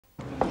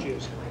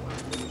Cheers.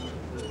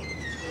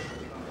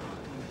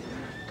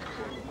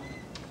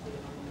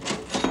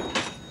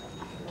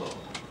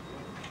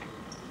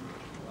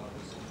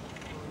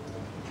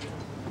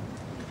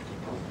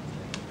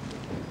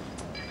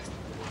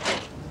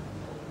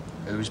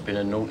 Who's been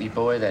a naughty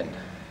boy, then?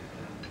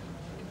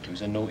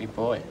 Who's a naughty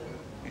boy?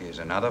 Here's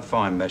another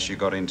fine mess you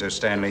got into,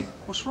 Stanley.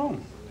 What's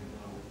wrong?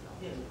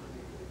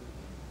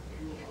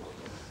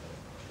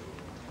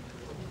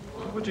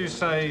 What would you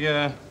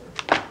say,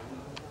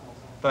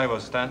 they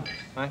was, Stan,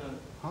 eh?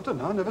 I don't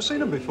know. I've never seen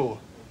them before.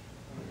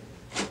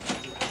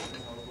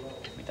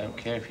 We don't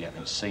care if you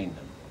haven't seen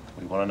them.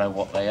 We want to know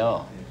what they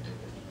are.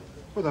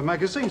 Well, they're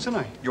magazines, aren't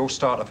they? Your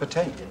starter for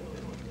 10.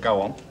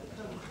 Go on.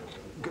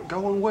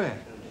 Go on where?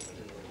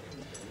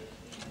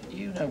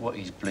 You know what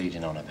he's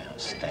bleeding on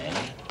about, Stan.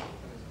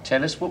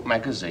 Tell us what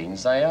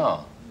magazines they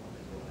are.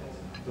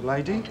 The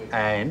Lady?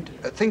 And,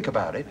 think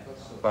about it,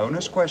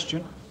 bonus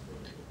question.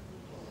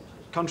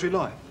 Country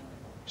Life?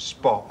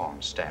 Spot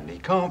on, Stanley.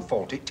 Can't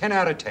fault it. 10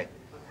 out of 10.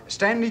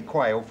 Stanley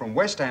Quayle from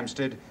West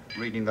Hampstead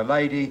reading The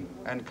Lady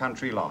and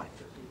Country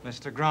Life.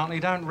 Mr. Grantley,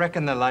 don't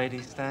reckon the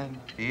lady, Stan.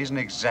 He isn't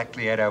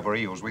exactly head over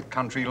heels with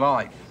Country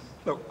Life.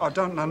 Look, I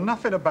don't know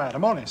nothing about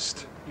them,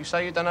 honest. You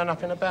say you don't know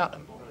nothing about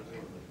them?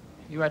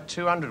 You had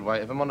 200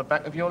 weight of them on the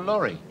back of your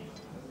lorry.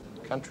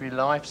 Country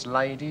Lifes,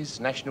 Ladies,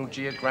 National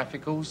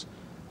Geographicals.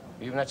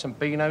 You even had some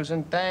Beanos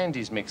and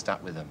Dandies mixed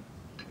up with them.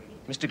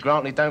 Mr.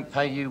 Grantley don't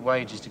pay you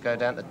wages to go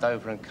down to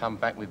Dover and come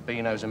back with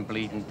Beanos and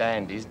bleeding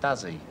Dandies,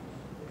 does he?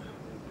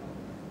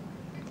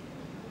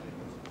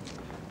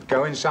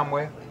 Going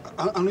somewhere?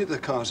 Only the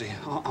Kazi.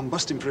 I'm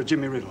busting for a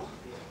Jimmy Riddle.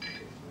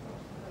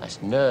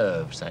 That's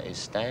nerves, that is,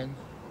 Stan.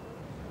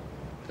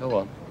 Go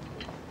on.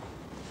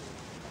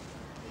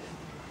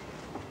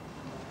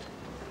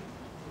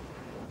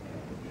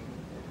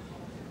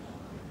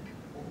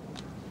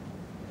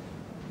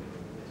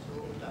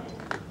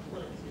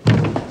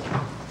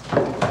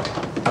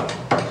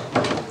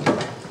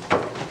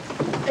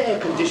 Air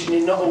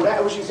conditioning, not all that.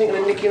 Or was you thinking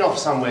of nicking off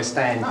somewhere,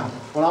 Stan? No.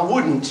 Well, I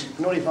wouldn't.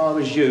 Not if I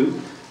was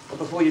you. But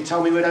before you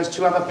told me where those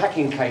 2 other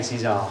packing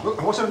cases are. Look,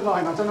 I wasn't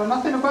lying. I don't know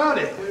nothing about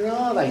it. Where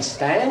are they,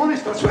 Stan?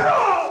 Honest, I swear.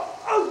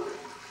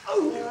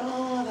 Where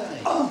are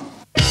they?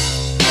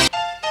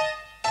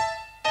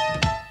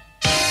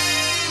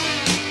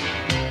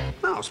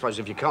 No, I suppose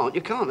if you can't,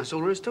 you can't. That's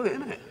all there is to it,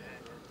 isn't it?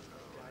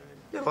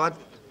 Yeah, but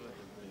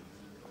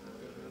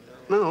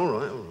No, all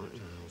right, all right.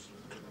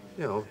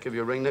 Yeah, I'll give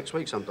you a ring next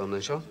week sometime then,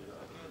 shall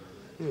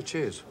I? Yeah,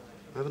 cheers.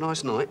 Have a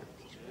nice night.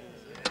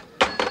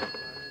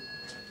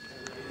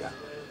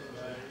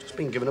 Just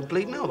been given a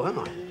bleeding elbow,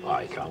 haven't I?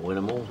 I can't win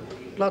them all.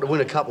 I'd like to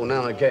win a couple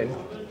now and again.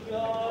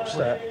 What's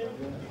that?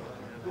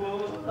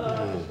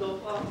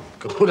 Oh.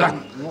 Good on.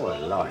 What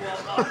a life.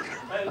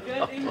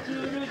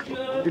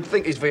 You'd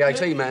think his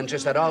VAT man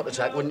just had a heart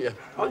attack, wouldn't you?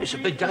 Oh, it's a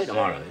big day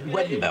tomorrow.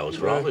 Wedding bells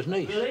for Arthur's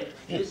niece.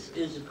 This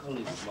is a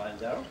colleague of mine,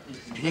 Darryl.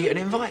 Did you get an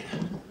invite?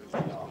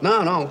 No,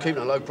 I'm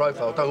keeping a low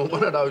profile. Don't want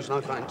one of those,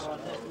 no thanks.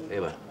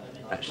 Here, well,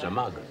 that's the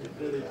mug.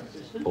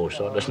 Poor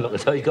sod doesn't look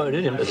as though he's got it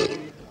in him, does he?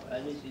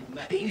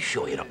 Are you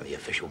sure you're not on the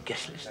official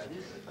guest list?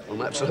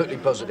 I'm absolutely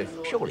positive.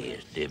 Surely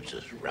his Dibs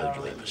has rode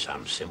you in for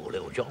some simple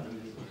little job.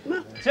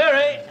 No.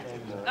 Terry,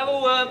 have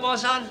a word, my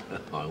son.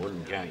 I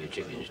wouldn't count your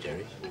chickens,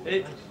 Terry.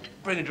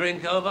 Bring a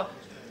drink over.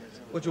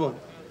 What do you want?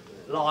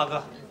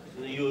 Lager.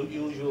 The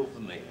usual for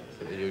me.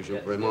 The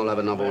usual for him. I'll have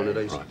another one of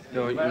these. Right.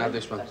 No, you can have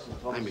this one.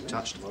 Ain't been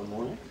touched.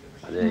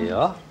 There you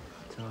are.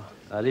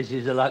 This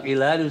is the lucky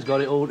lad who's got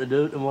it all to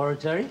do tomorrow,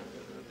 Terry.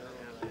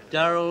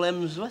 Darryl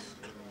Emsworth.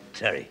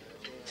 Terry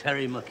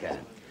McCann.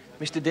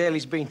 Mr.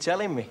 Daly's been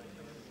telling me.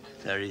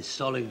 Terry's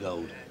solid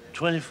gold.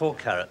 24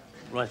 carat,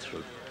 right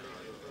through.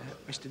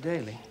 Mr.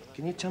 Daly,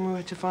 can you tell me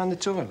where to find the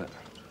toilet?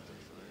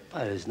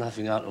 Well, there's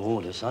nothing out of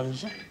order, son,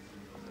 is there?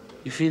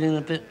 You feeling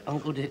a bit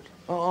Uncle Dick?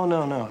 Oh,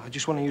 no. I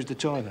just want to use the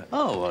toilet.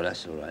 Oh, well,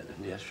 that's all right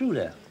then. Yeah, through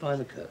there,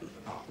 behind the curtain.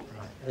 Oh,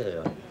 right. There you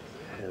are.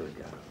 There we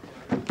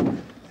go.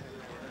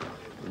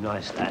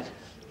 Nice, lad.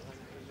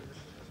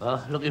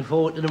 Well, looking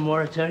forward to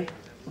tomorrow, Terry?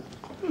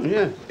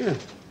 Yeah.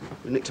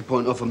 We nicked a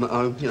point off him at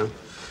home, you know.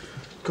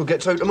 Could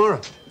get to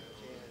tomorrow.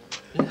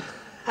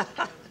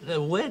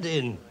 The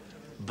wedding,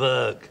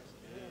 Burke.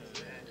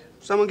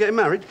 Someone getting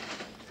married?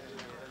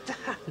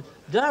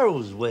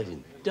 Darryl's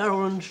wedding.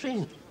 Darryl and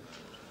Trina.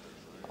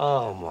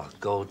 Oh, my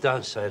God,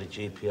 don't say the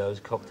GPO's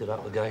cocked it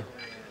up again.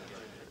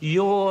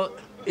 Your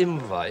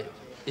invite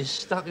is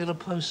stuck in a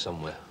post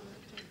somewhere.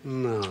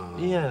 No.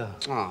 Yeah.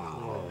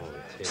 Oh.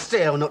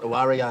 Still, not to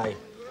worry, eh?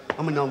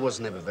 I mean, I was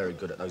never very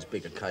good at those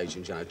big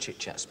occasions, you know,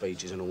 chit-chat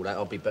speeches and all that.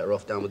 I'd be better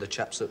off down with the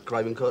chaps at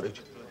Craven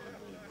Cottage.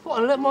 What,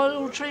 and let my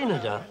little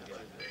Trina down?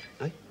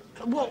 Eh?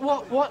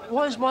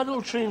 What is my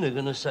little Trina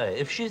going to say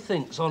if she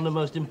thinks on the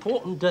most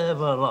important day of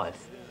her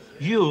life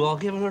you are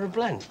giving her a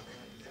blank?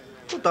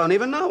 I don't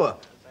even know her.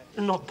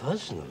 Not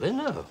personally,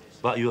 no.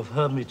 But you have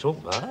heard me talk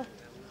about her.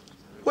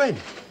 When?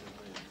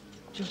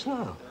 Just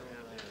now.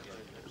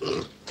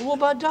 What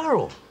about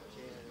Darryl?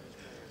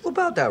 What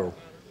about Darryl?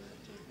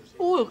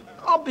 Oh,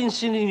 I've been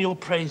singing your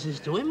praises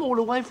to him all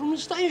the way from the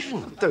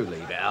station. Do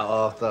leave it out,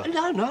 Arthur.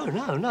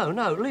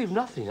 No. Leave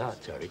nothing out,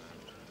 Terry.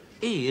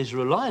 He is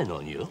relying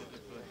on you.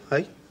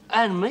 Hey?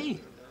 And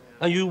me.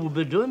 And you will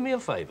be doing me a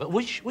favour,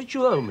 which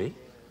you owe me,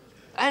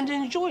 and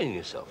enjoying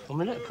yourself. I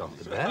mean, that can't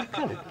be bad,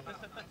 can it?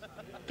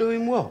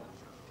 Doing what?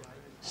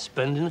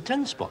 Spending a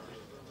 10 spot.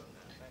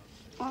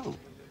 Oh.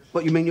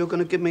 What, you mean you're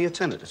going to give me a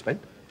tenner to spend?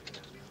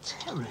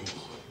 Terry,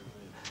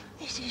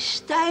 this is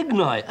stag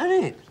night,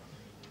 isn't it?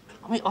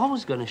 I mean, I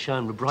was going to show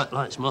him the bright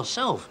lights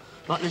myself,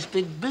 like this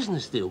big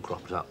business deal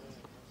cropped up.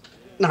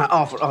 No,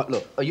 Arthur,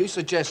 look, are you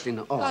suggesting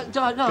that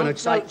No,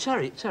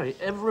 Terry,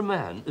 every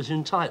man is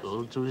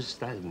entitled to his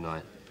stag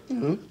night.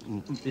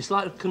 It's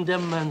like a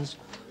condemned man's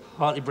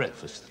hearty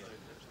breakfast.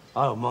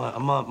 Oh,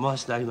 my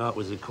stag night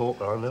was a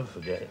corker, I'll never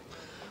forget it.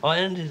 I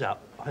ended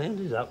up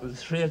at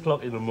 3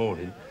 o'clock in the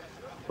morning.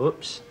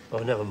 Oops. Oh,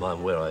 never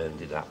mind where I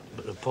ended up.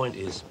 But the point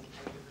is,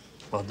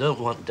 I don't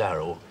want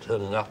Darryl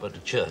turning up at the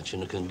church in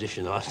the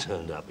condition I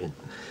turned up in.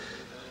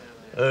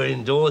 Her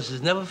indoors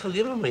has never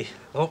forgiven me.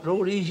 After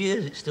all these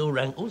years, it still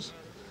rankles.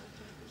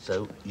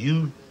 So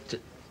you...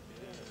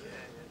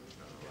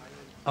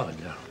 Oh,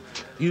 Darryl.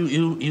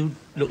 You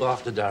look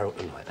after Darryl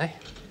tonight, eh?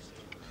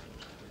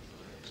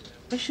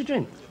 Where's your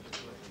drink?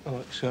 Oh,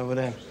 it's over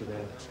there, Mr.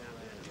 Dale.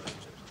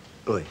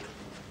 Oi,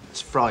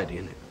 it's Friday,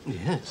 isn't it?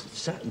 Yes, it's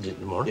Saturday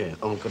tomorrow. Yeah,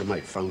 I've got to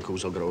make phone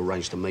calls, I've got to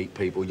arrange to meet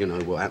people. You know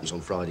what happens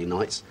on Friday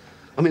nights.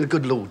 I mean, the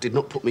good Lord did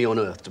not put me on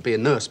earth to be a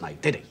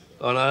nursemaid, did he?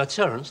 Oh, no,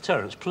 Terence,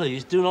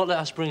 please, do not let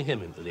us bring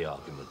him into the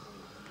argument.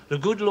 The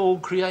good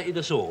Lord created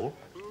us all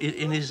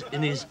in his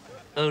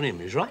own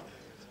image, right?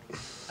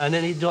 And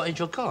then he dotted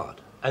your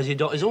card, as he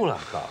dotted all our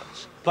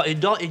cards. But he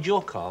dotted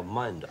your card,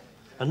 minder.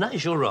 And that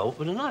is your role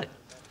for the night.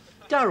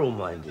 Darryl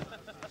minded.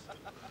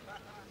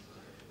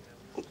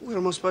 Where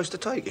am I supposed to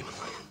take him?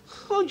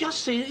 Well,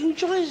 just see that he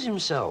enjoys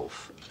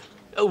himself.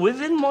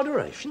 Within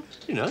moderation.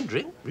 You know,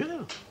 drink,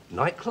 yeah.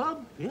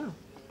 Nightclub, yeah.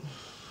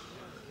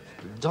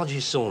 Dodgy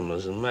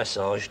saunas and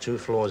massage 2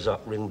 floors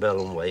up, ring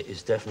bell and wait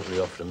is definitely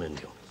off the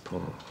menu.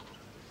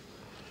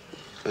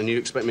 And you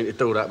expect me to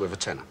do that with a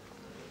tenner?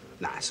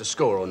 Nah, it's a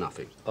score or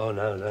nothing. Oh,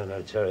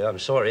 no, Terry, I'm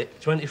sorry.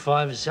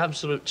 25 is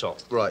absolute top.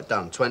 Right,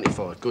 done.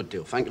 25. Good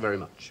deal. Thank you very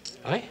much.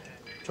 Eh?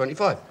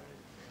 25.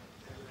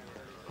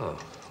 Oh,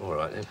 all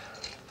right, then.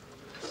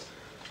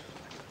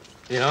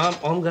 You know,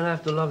 I'm going to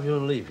have to love you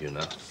and leave you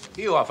now.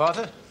 You off,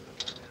 Arthur?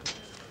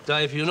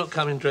 Dave, you're not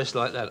coming dressed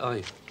like that, are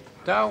you?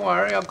 Don't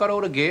worry, I've got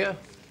all the gear.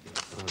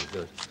 Oh,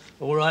 good.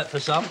 All right for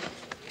some?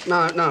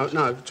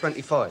 No.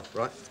 25,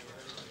 right?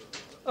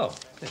 Oh,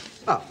 yeah.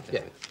 Oh,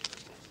 yeah.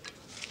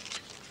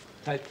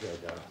 Take care,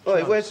 Darryl.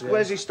 Oi,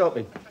 where's he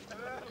stopping?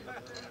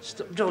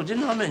 Joe,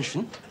 didn't I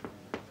mention?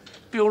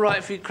 Be all right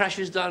if he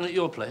crashes down at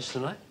your place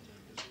tonight?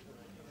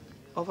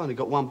 I've only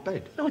got one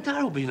bed. No,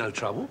 Darryl'll be no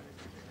trouble.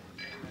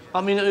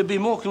 I mean, it would be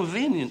more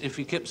convenient if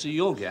he kept at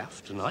your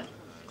gaff tonight,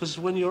 because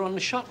when you're on the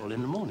shuttle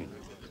in the morning.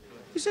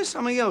 Is there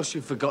something else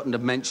you've forgotten to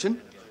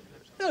mention?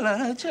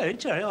 No, Terry,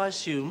 I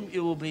assume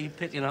you will be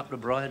picking up the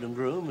bride and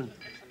groom and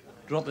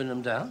dropping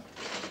them down.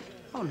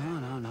 Oh,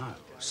 no.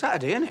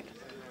 Saturday, innit?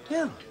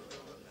 Yeah.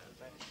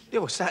 Yeah,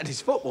 well, Saturday's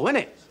football,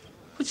 innit?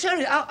 But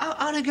Terry, how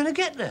are they going to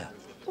get there?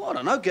 Well, I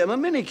don't know, get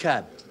them a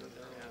minicab.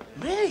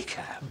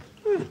 Minicab?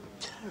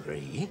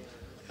 Terry,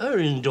 her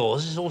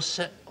indoors is all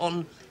set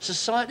on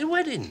society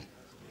wedding.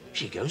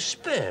 She goes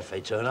spare if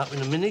they turn up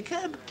in a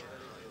minicab.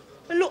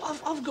 And look,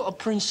 I've got a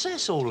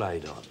princess all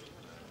laid on.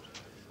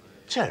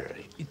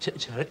 Terry.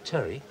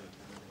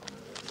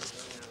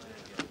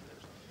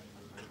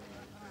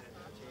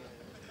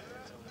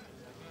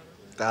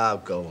 Oh,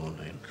 go on,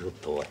 then.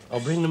 Good boy. I'll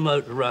bring the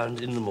motor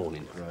round in the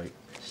morning. Right.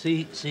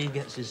 See he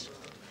gets his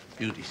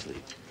beauty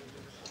sleep.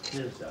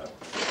 Yes, sir.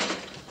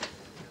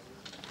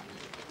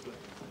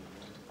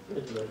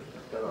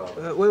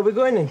 Where are we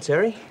going then,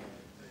 Terry?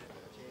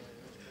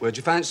 Where'd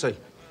you fancy?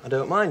 I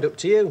don't mind, up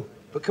to you.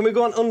 But can we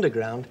go on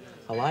underground?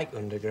 I like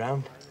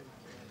underground.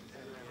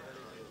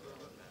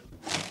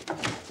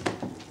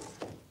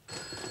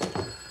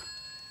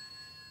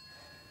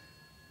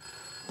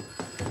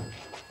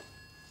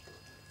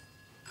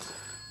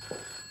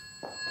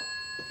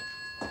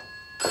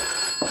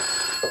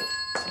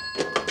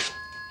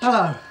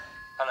 Hello.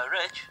 Hello,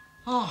 Rich.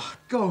 Oh,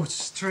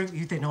 God's truth,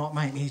 you did not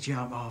make me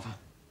jump, Arthur.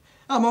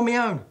 I'm on my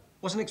own.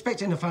 Wasn't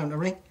expecting the phone to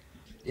ring.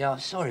 Yeah,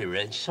 sorry,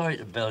 Reg. Sorry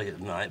to bell you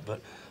tonight,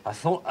 but I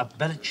thought I'd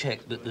better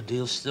check that the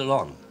deal's still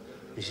on.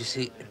 As you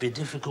see, it'd be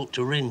difficult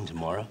to ring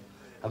tomorrow.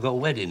 I've got a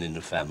wedding in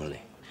the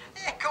family.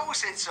 Yeah, of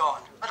course it's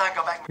on. I don't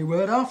go back my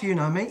word off, you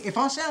know me. If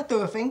I say I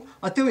do a thing,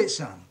 I do it,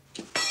 son.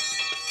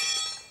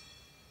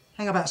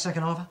 Hang about a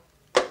second, Arthur.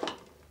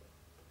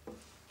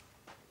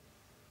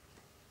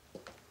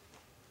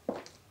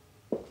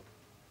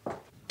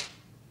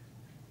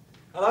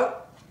 Hello?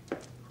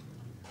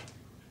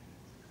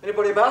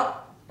 Anybody about?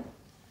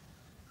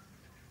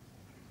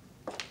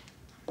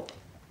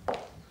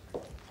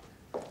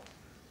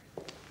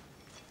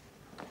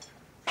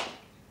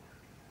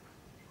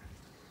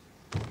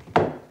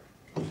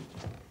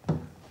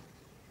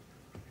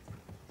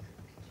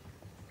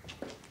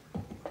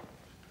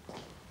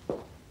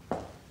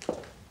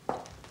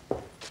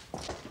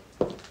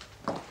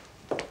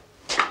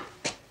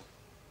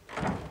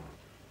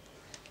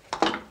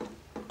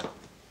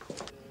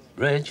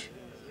 Reg?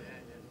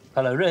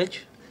 Hello, Reg?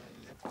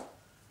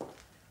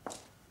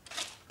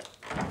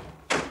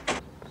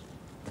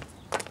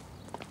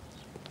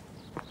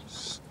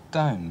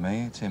 Stone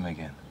me, it's him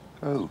again.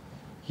 Who?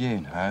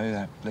 You know,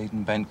 that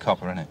bleeding bent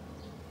copper, innit?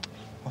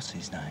 What's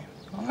his name?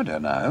 I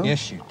don't know.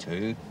 Yes, you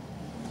do.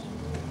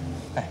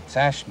 That's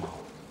Ashmore.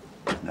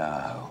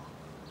 No.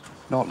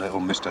 Not little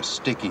Mr.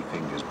 Sticky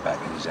Fingers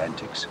back in his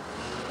antics.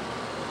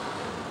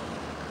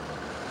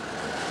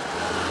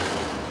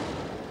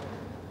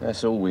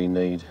 That's all we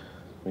need.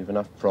 We've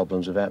enough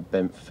problems without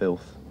bent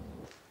filth.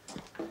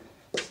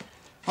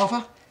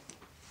 Arthur?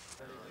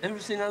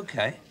 Everything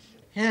okay?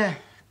 Yeah,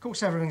 of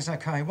course everything's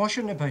okay. Why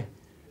shouldn't it be?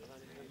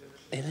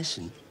 Hey,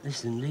 listen,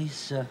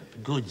 these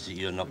goods that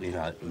you're knocking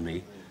out for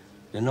me,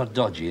 they're not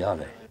dodgy, are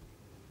they?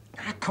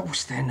 Of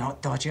course they're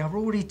not dodgy. I've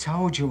already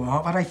told you,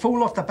 Arthur. They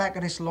fall off the back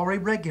of this lorry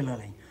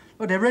regularly.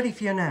 Look, they're ready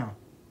for you now.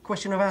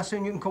 Question of how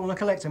soon you can call and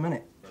collect them,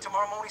 innit?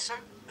 Tomorrow morning, soon?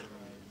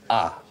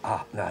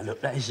 Now,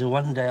 look, that is the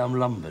one day I'm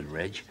lumbered,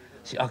 Reg.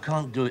 See, I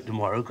can't do it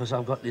tomorrow because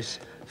I've got this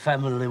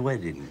family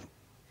wedding.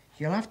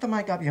 You'll have to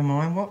make up your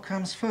mind what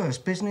comes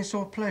first, business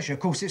or pleasure. Of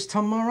course, it's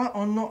tomorrow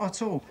or not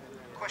at all.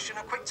 Question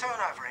of quick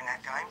turnover in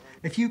that game.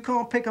 If you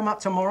can't pick them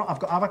up tomorrow, I've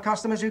got other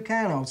customers who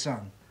can, old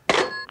son.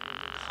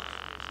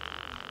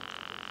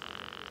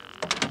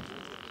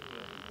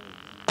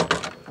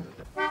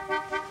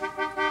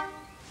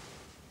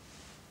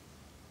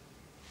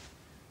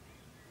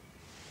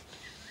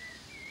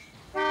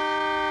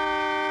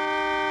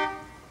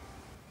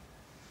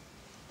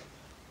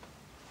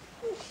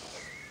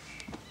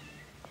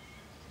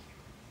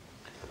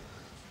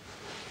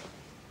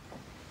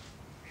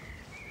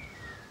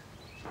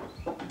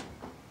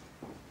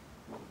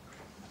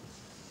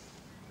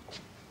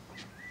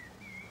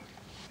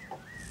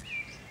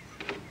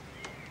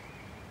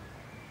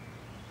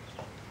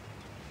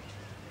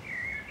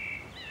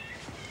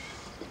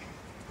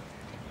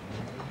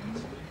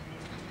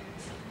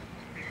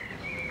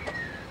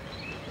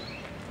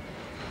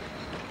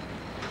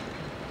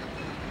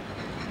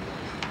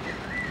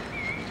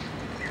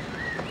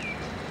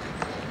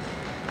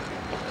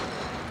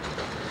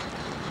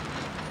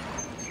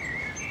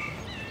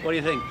 What do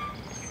you think?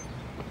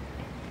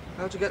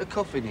 How'd you get the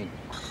coffin in?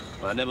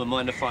 Well, never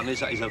mind the fun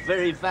is that it's a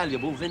very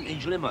valuable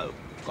vintage limo.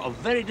 Got a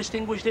very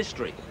distinguished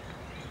history.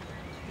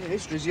 Yeah,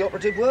 history's the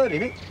operative word,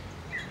 innit?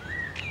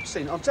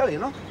 Seen it, I'm telling you,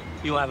 no?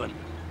 You haven't?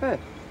 Yeah.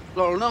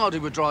 Laurel and Hardy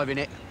were driving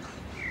it.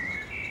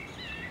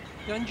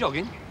 Going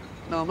jogging?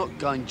 No, I'm not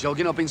going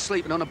jogging. I've been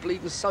sleeping on a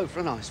bleeding sofa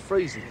and it's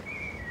freezing.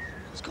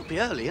 It's got to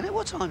be early, innit?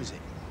 What time is it?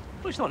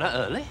 Well, it's not that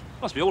early.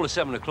 Must be all of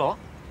 7 o'clock.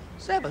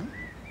 7?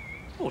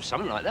 Or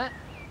something like that.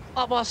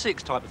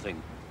 6:30 type of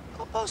thing.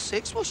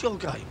 6:30? What's your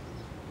game?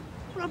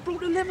 Well, I brought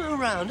the limo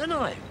around, didn't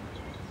I? Yeah,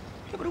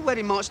 but the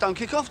wedding march don't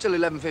kick off till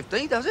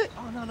 11:15, does it?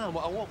 Oh, no.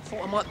 Well, I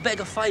thought I might beg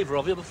a favour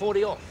of you before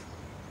the off.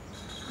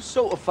 What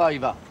sort of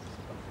favour?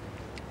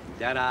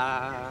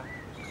 Ta-da!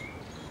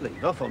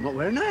 Leave off, I'm not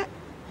wearing that.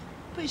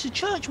 But it's a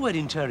church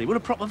wedding, Terry, with a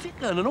proper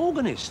vicar and an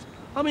organist.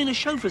 I mean, a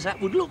chauffeur's hat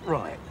would look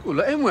right. Well,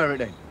 let him wear it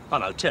then. I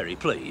know, Terry,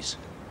 please.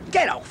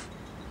 Get off!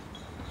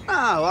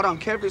 No, I don't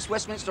care if it's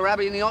Westminster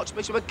Abbey and the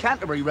Archbishop of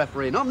Canterbury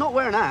refereeing. I'm not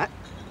wearing that.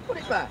 Put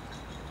it back.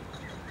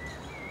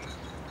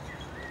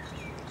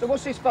 So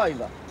what's this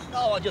favour?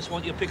 Oh, I just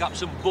want you to pick up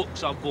some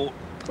books I've bought.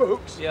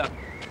 Books? Yeah.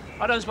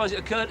 I don't suppose it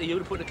occurred to you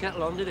to put the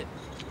kettle on, did it?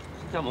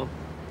 Come on.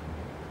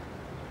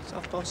 It's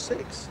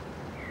 6:30.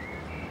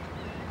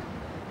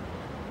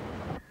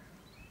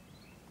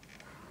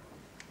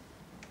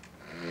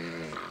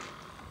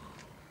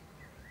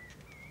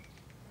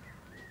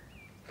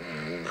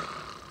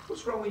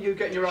 What's wrong with you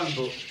getting your own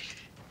book?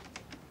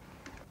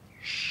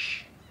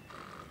 Shh.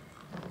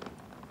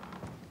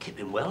 Keep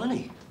him well, isn't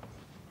he?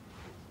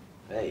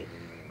 Hey,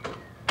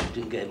 you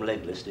didn't get him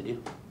legless, did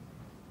you?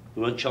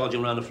 You weren't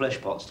charging around the flesh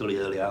pots till the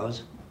early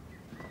hours.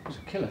 It's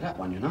a killer, that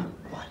one, you know.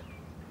 What?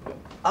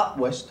 Up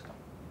west,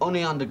 on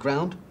the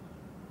underground,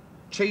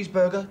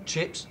 cheeseburger,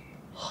 chips,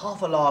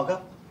 half a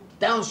lager,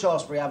 down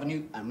Shaftesbury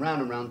Avenue and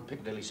round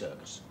Piccadilly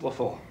Circus. What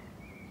for?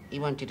 He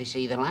wanted to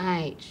see the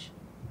lights.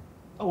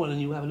 Oh, well, then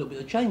you have a little bit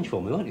of change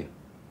for me, won't you?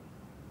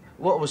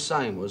 What I was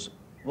saying was,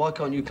 why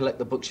can't you collect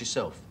the books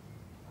yourself?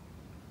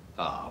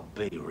 Oh,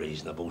 be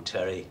reasonable,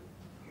 Terry.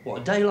 What,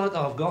 a day like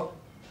I've got?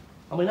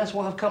 I mean, that's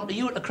why I've come to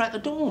you at the crack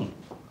of dawn.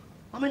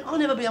 I mean, I'll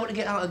never be able to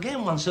get out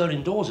again once Sir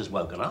Indoors has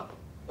woken up.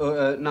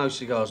 No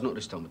cigars, not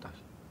this time of day.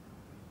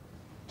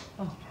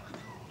 Oh, my God.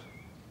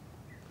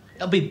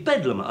 It'll be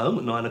bedlam at home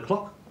at 9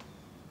 o'clock.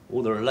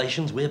 All the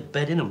relations we're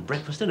bedding and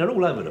breakfasting, they're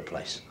all over the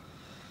place.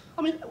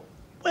 I mean,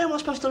 where am I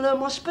supposed to learn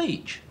my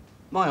speech?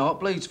 My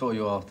heart bleeds for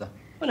you, Arthur.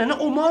 Well, they're not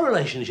all my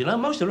relations, you know.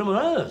 Most of them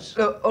are hers.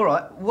 All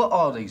right, what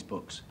are these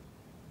books?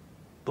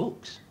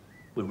 Books?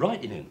 We're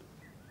writing in.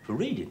 For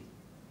reading.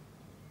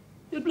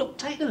 Yeah, look,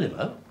 take the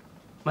limo.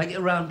 Make it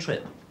a round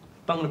trip.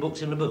 Bung the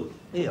books in the boot.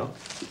 Here.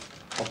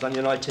 I've done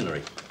you an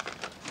itinerary.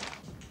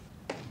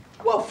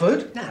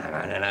 Watford?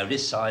 No.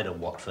 This side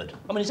of Watford.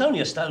 I mean, it's only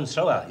a stone's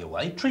throw out your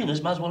way.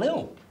 Trina's Muswell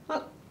Hill.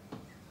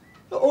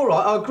 All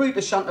right, I agreed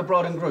to shunt the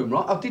bride and groom,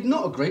 right? I did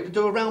not agree to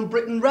do a round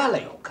Britain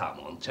rally. Oh, come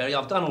on, Terry,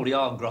 I've done all the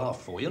hard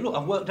graft for you. Look,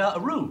 I've worked out a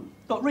route.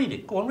 Look, read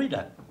it. Go on, read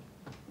that.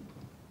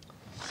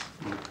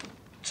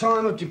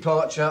 Time of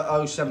departure,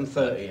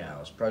 07:30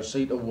 hours.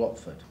 Proceed to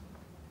Watford.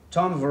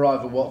 Time of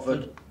arrival,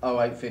 Watford,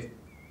 08:15.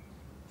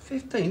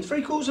 15?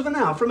 3/4 of an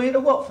hour from here to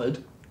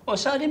Watford? Well,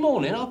 Saturday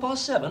morning,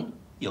 7:30?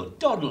 You're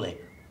dawdling.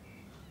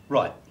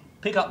 Right,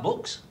 pick up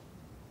books.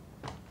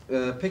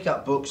 Pick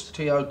up books,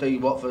 TOD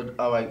Watford,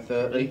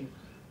 08:30.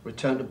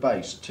 Return to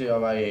base,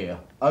 TOA here.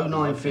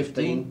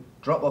 09:15,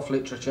 drop off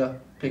literature,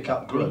 pick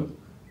up Groom.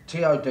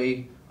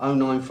 TOD,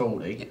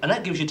 09:40. And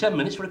that gives you 10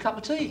 minutes for a cup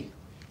of tea.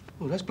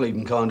 Well, that's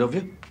bleeding kind of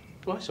you.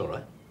 Well, that's all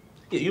right.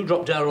 Yeah, you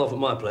drop Darryl off at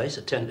my place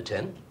at 10 to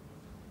 10.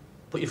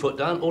 Put your foot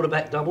down, order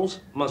back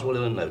doubles, might as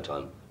well in no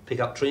time. Pick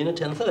up Trina,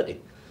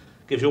 10:30.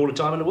 Gives you all the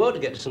time in the world to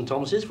get to St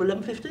Thomas's for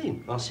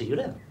 11:15. I'll see you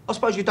there. I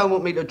suppose you don't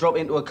want me to drop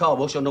into a car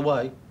wash on the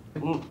way? I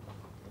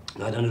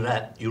don't do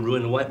that. You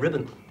ruin the white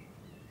ribbon.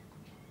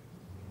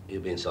 You're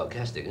being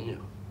sarcastic, aren't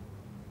you?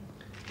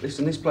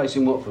 Listen, this place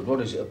in Watford,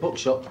 what is it, a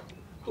bookshop?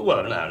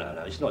 Well,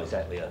 no. It's not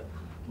exactly a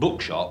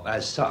bookshop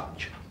as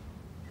such.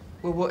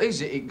 Well, what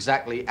is it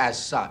exactly as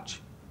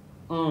such?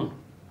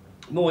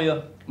 More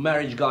your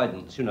marriage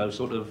guidance, you know,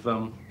 sort of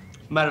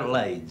marital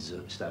aids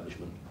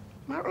establishment.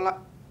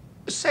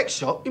 A sex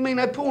shop? You mean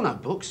they're porno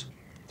books?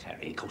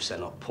 Terry, of course they're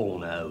not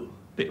porno.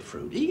 Bit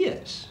fruity,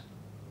 yes.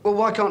 Well,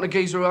 why can't the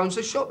geezer who owns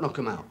the shop knock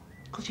 'em out?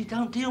 Because he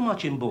don't deal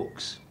much in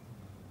books.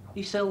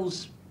 He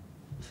sells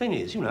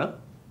thingies, you know.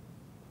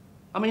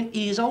 I mean,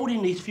 he is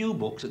holding these few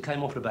books that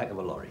came off the back of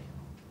a lorry.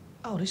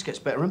 Oh, this gets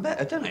better and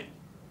better, doesn't it?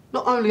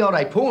 Not only are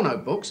they porno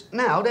books,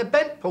 now they're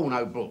bent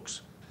porno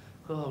books.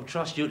 Oh,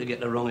 trust you to get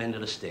the wrong end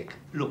of the stick.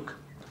 Look,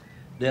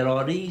 there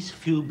are these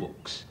few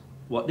books,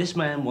 what this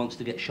man wants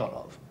to get shot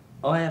of.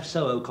 I have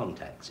Soho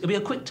contacts. It'll be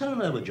a quick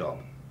turnover job.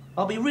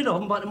 I'll be rid of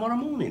them by tomorrow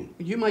morning.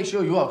 You make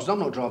sure you are, because I'm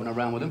not driving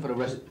around with them for the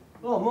rest.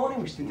 Oh,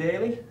 morning, Mr.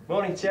 Daly.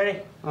 Morning,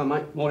 Terry. Hi,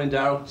 mate. Morning,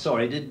 Darryl.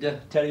 Sorry,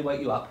 did Terry wake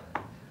you up?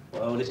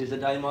 Well, this is the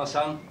day, my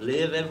son.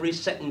 Live every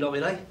second of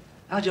it, eh?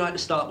 How'd you like to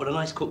start with a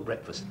nice cooked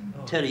breakfast?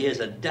 Oh. Terry here's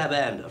a dab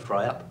hand to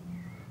fry up.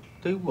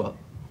 Do what?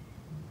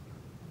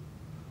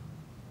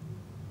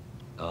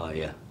 Oh,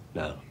 yeah.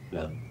 No.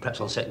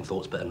 Perhaps on second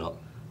thoughts, better not.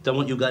 Don't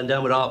want you going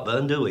down with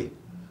heartburn, do we?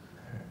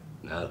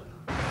 No.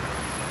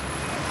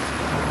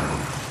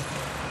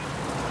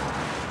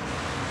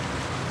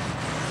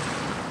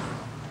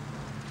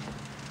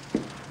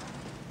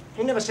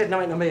 He never said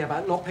nothing to me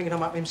about not picking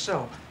them up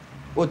himself.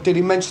 Well, did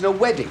he mention a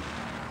wedding?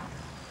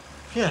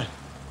 Yeah,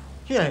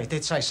 he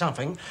did say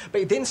something, but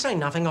he didn't say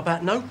nothing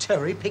about no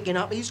Terry picking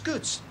up his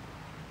goods.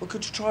 Well,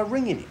 could you try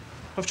ringing him?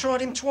 I've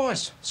tried him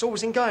twice. It's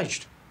always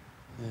engaged.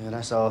 Yeah,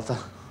 that's Arthur.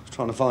 I was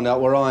trying to find out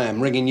where I am,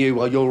 ringing you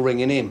while you're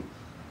ringing him.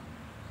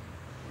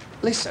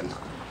 Listen,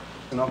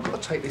 and I've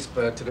got to take this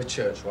bird to the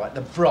church, right?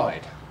 The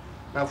bride.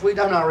 Now, if we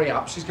don't hurry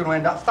up, she's going to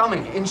end up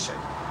thumbing it, isn't she?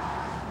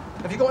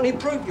 Have you got any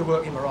proof you're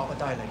working with Arthur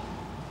Daly?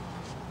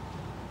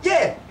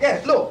 Yeah,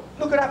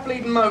 look at that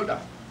bleeding motor.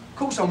 Of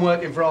course I'm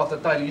working for Arthur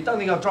Daly. You don't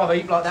think I'd drive a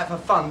heap like that for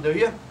fun, do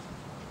you?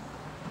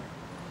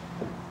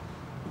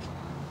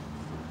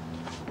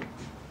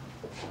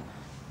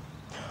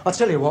 I'll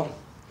tell you what,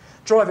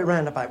 drive it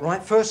round the back,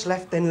 right? First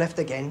left, then left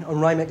again,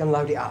 and Raymond can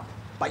load it up.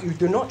 But you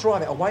do not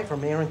drive it away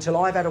from here until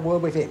I've had a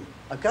word with him,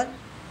 OK?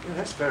 Yeah,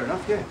 that's fair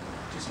enough, yeah.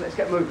 Just let's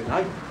get moving,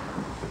 eh?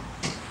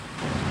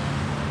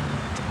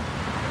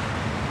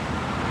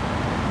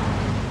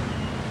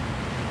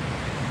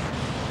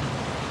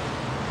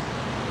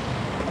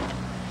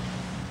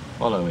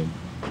 Follow him.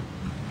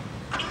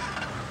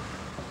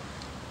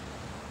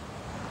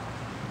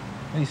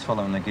 He's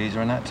following the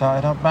geezer in that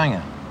tied-up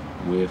banger.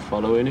 We're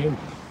following him.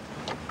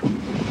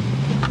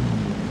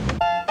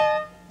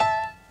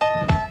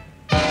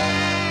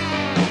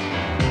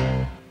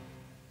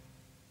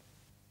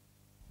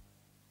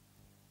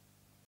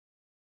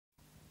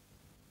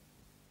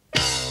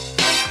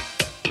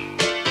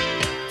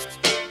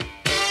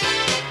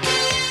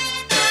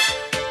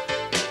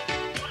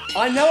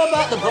 I know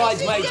about the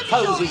bridesmaids'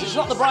 poses. It's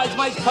not the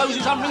bridesmaids'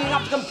 poses I'm ringing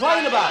up to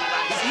complain about.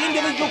 It's the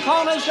individual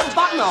carnation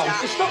buttonholes.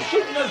 So stop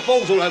shooting those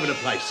balls all over the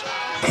place.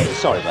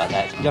 Sorry about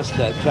that. Just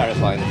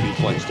clarifying a few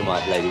points to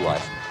my lady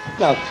wife.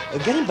 Now,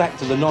 getting back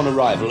to the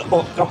non-arrival...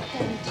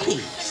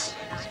 please.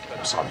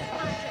 I'm sorry.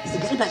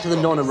 Getting back to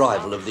the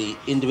non-arrival of the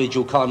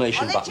individual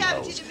carnation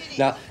buttonholes.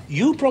 Now,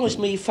 you promised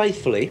me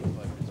faithfully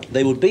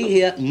they would be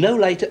here no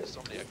later...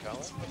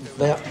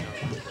 There...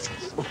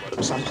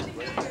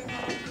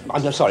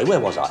 I'm sorry, where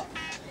was I?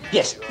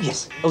 Yes.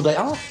 Oh, they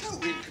are?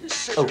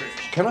 Oh,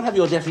 can I have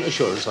your definite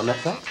assurance on that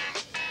fact?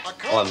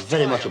 Oh, I'm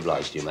very much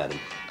obliged to you, madam.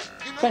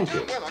 Thank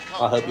you.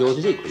 I hope yours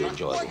is equally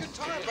enjoyable.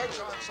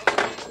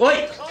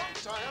 Wait!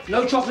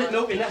 No chocolate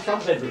milk in that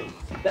front bedroom.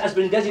 That has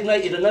been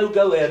designated a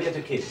no-go area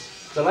to kids.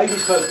 The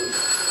ladies' cloakroom,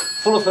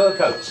 full of fur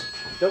coats.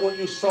 Don't want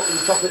you sopping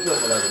chocolate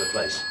milk all over the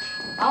place.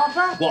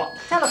 Arthur? What?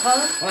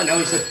 Telephone. I know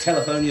he said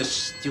telephone, you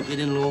stupid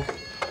in-law.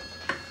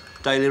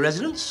 Daily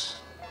residence?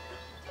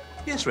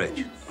 Yes,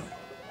 Reg.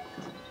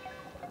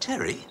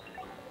 Terry?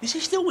 Is he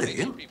still with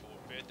him?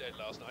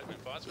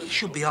 He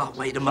should be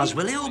halfway to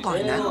Muswell Hill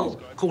by now,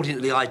 according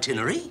to the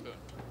itinerary.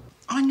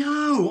 I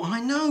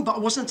know, but I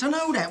wasn't to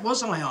know that,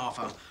 was I,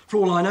 Arthur? For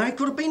all I know, it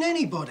could have been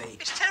anybody.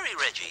 It's Terry,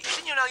 Reggie.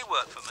 Didn't you know he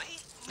worked for me?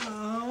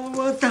 Oh,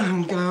 well,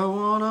 don't go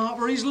on,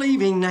 Arthur. He's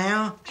leaving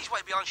now. He's way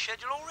behind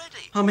schedule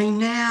already. I mean,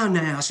 now.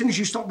 As soon as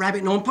you stop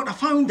rabbiting on, put the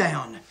phone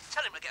down.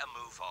 Tell him to get a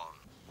move on.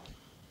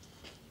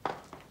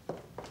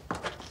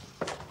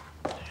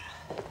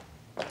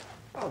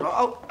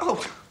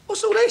 Oh,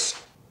 what's all this?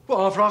 What,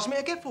 Arthur asked me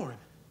to get for him?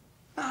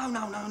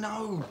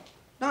 No.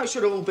 No, it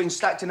should have all been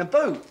stacked in a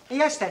boot. He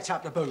has stacked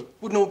up the boot.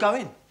 Wouldn't all go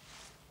in.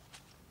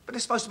 But they're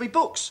supposed to be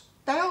books.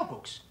 They are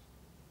books.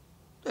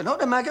 They're not,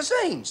 they're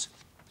magazines.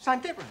 Same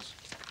difference.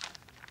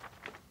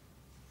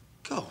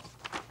 God.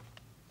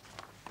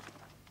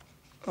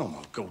 Oh,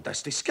 my God,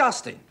 that's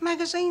disgusting.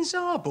 Magazines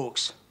are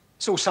books.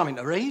 It's all something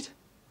to read.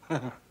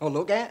 Or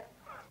look at.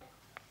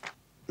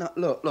 No,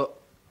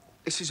 look.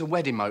 This is a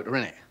wedding motor,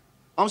 isn't it?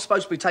 I'm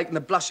supposed to be taking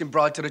the blushing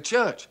bride to the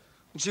church.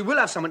 And she will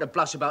have something to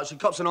blush about if she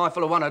cops an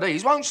eyeful of one of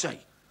these, won't she?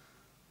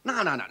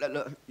 No.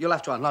 Look, you'll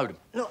have to unload them.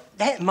 Look,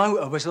 that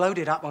motor was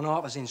loaded up on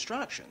Arthur's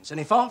instructions, and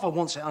if Arthur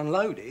wants it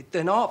unloaded,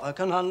 then Arthur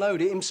can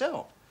unload it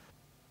himself.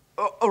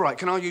 All right,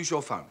 can I use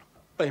your phone?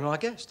 Be my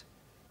guest.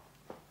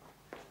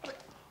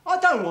 I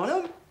don't want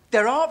them.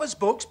 They're Arthur's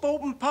books,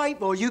 bought and paid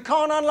for. You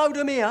can't unload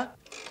them here.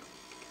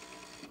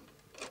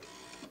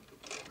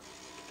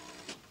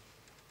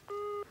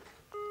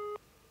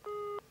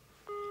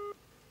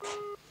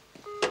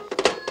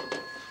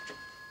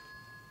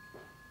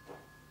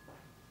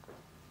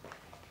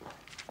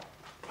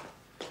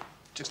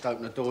 Just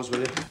open the doors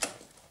with it.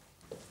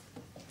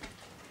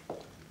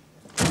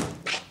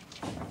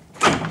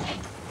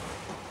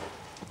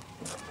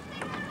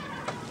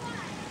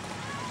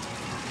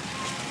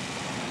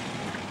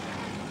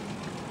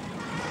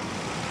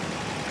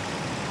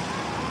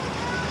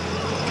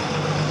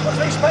 What do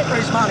you expect for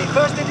his money?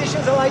 First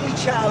editions of Lady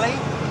Charlie,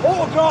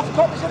 autographed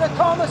copies of the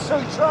Kama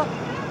Sutra.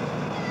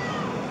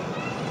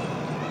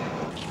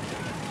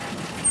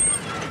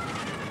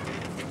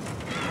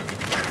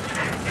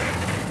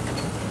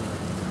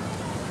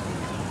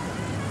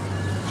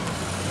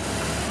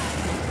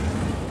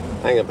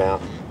 Hang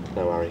about,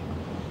 no worry.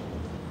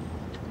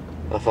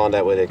 I'll find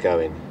out where they're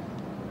going.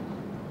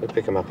 We'll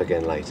pick them up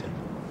again later.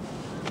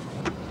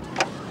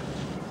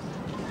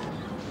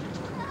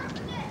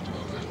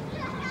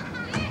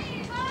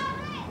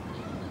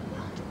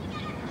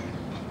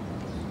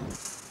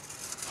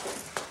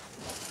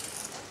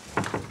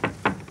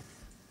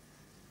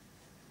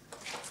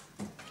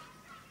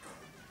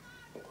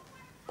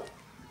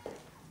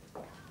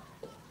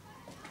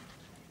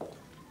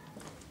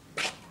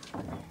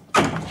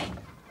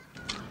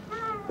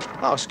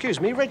 Oh, excuse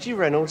me, Reggie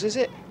Reynolds, is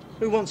it?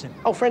 Who wants him?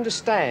 Oh, friend of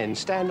Stan,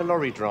 Stan the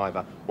lorry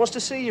driver. Wants to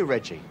see you,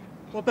 Reggie.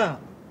 What about?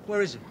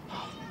 Where is he?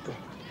 Oh, God.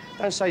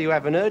 Don't say you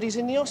haven't heard, he's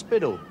in the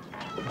hospital.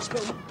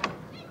 Hospital?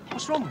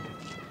 What's wrong with him?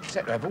 He's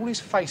had to have all his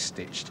face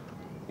stitched.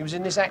 He was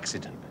in this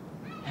accident.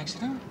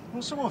 Accident?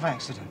 What sort of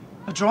accident?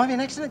 A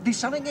driving accident? Did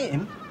something hit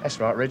him? That's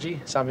right,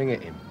 Reggie, something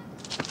hit him.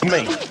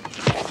 Me.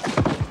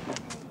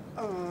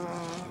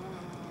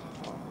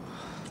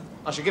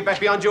 I should get back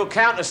behind your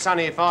counter,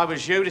 Sonny, if I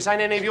was you. This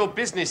ain't any of your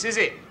business, is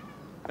it?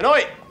 And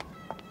oi!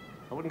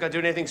 I wouldn't go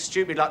doing anything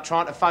stupid like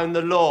trying to phone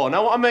the law.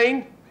 Know what I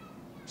mean?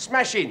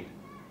 Smashing.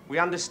 We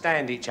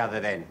understand each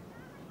other then.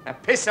 Now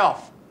piss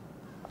off.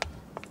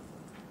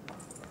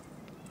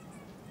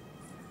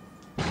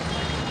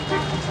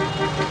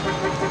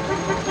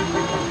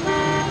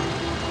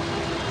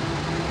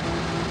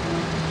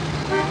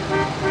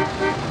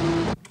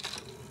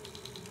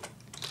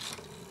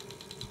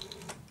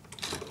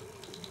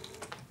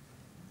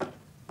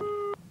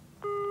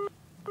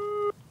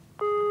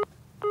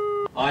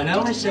 I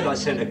know I said I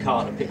sent a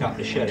car to pick up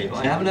the sherry, but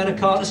I haven't had a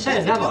car to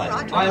send, have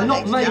I? I am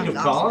not made of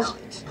cars,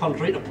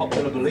 contrary to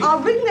popular belief. I'll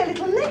ring their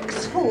little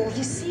necks for.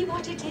 You see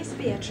what it is,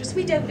 Beatrice?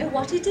 We don't know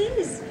what it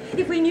is.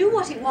 If we knew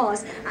what it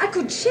was, I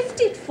could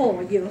shift it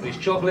for you. It's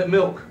chocolate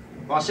milk.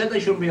 I said they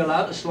shouldn't be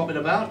allowed to slop it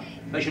about.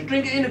 They should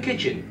drink it in the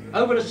kitchen,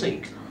 over the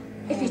sink.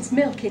 If it's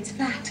milk, it's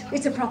fat.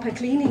 It's a proper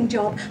cleaning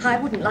job. I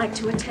wouldn't like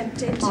to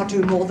attempt it. I'll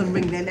do more than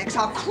wring their necks.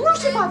 I'll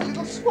crucify the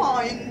little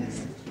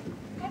swines.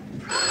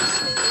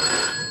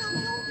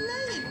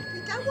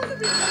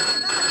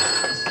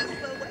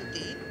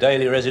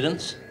 Daily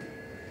residence.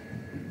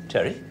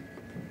 Terry?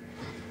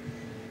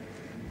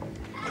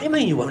 What do you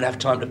mean you won't have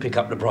time to pick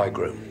up the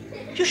bridegroom?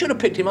 You should have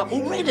picked him up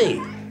already.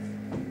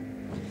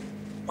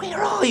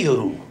 Where are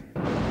you?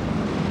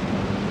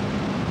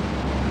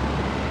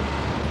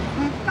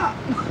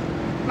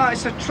 No,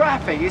 it's a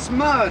traffic. It's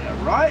murder,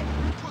 right?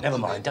 Never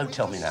mind, don't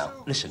tell me now.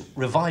 Listen,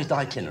 revised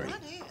itinerary.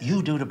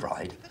 You do the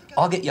bride.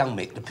 I'll get young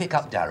Mick to pick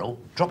up Darryl,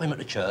 drop him at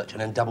the church, and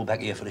then double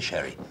back here for the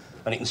sherry.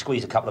 And he can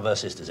squeeze a couple of her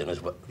sisters in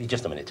as well.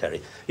 Just a minute,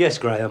 Terry. Yes,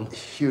 Graham?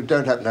 You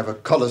don't happen to have a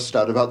collar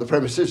stud about the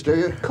premises, do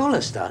you? Collar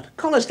stud?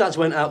 Collar studs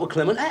went out with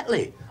Clement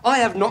Attlee. I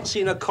have not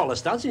seen a collar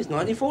stud since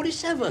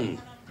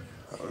 1947.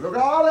 Oh, look,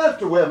 I'll have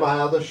to wear my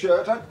other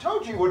shirt. I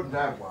told you wouldn't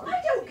have one.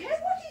 I don't care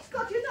what he's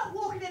got, you know.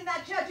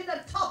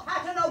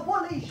 a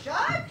woolly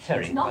shirt?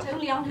 Terry. It's not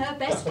only on her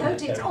best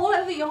coat, it's all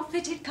over your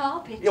fitted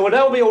carpet. Yeah, well,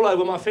 they'll be all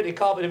over my fitted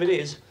carpet if it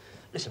is.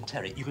 Listen,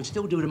 Terry, you can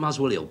still do the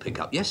Muswell Hill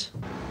pickup, yes?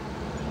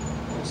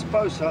 I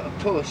suppose so, to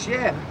push,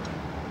 yeah.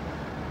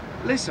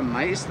 Listen,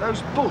 mate, it's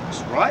those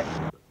books, right?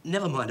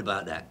 Never mind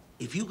about that.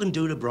 If you can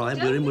do the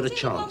bride, we're in with a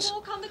chance. Don't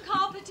walk on the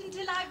carpet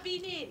until I've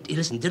been in. Hey,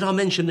 listen, did I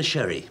mention the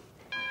sherry?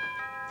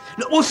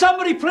 Look, will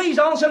somebody please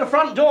answer the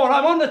front door?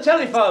 I'm on the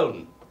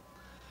telephone.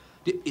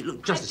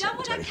 Look, just a second,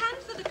 I've done what Terry. I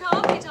can for the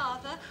carpet,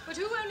 Arthur, but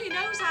who only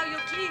knows how you'll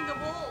clean the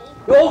wall?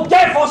 You're all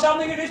deaf or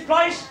something in this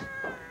place?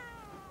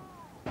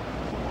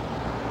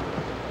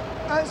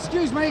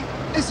 Excuse me.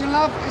 Listen,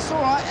 love, it's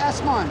all right.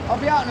 That's mine. I'll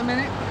be out in a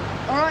minute.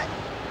 All right?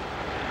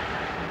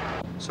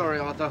 Sorry,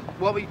 Arthur.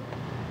 What we...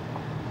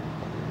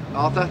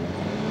 Arthur?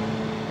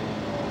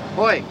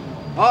 Oi,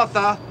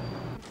 Arthur!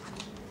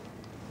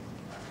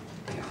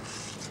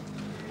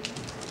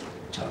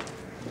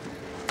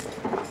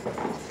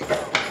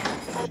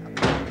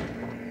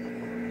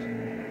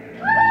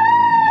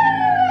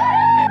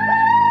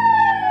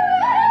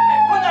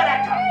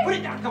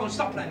 Come on,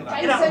 stop playing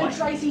about it. Jason,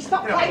 Tracy,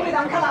 stop playing with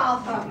Uncle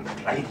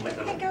Arthur. Playing with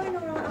them. Get going,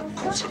 all right, Of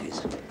course it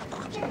is.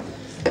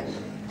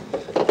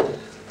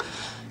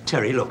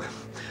 Terry, look.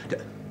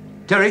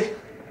 Terry?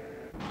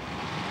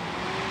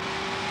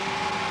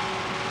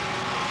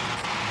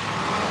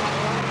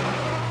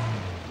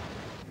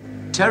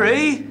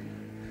 Terry?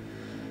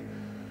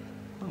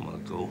 Oh, my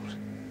God.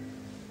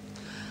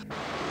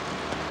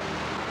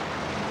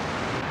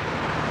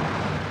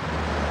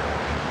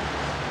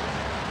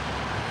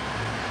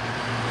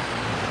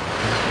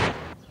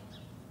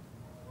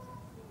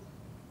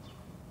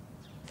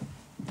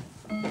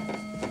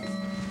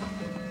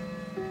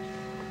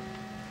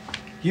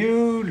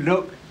 You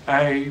look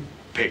a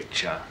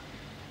picture.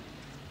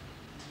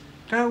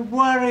 Don't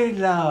worry,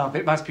 love.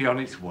 It must be on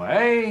its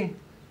way.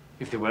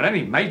 If there were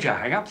any major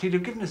hang-ups, he'd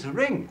have given us a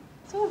ring.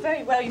 It's all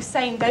very well you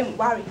saying don't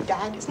worry,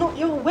 Dad. It's not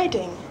your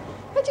wedding.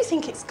 Where do you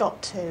think it's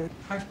got to?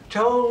 I've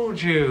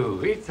told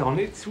you, it's on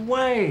its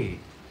way.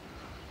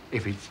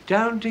 If it's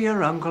down to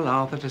your Uncle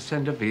Arthur to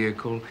send a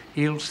vehicle,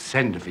 he'll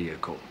send a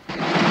vehicle.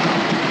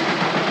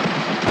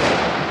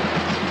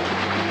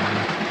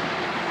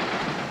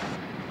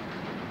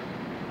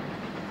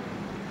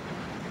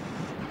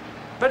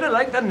 Better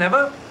late than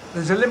never.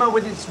 There's a limo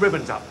with its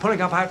ribbons up,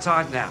 pulling up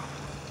outside now.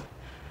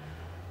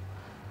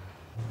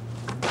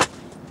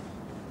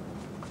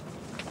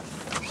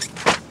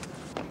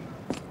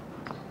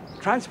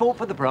 Transport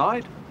for the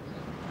bride?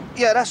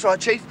 Yeah, that's right,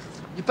 Chief.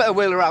 You better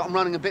wheel her out. I'm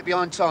running a bit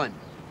behind time.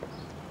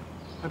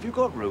 Have you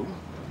got room?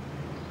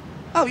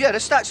 Oh, yeah,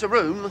 there's stacks of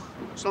room,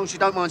 as long as you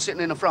don't mind sitting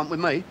in the front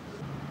with me.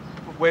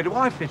 Where do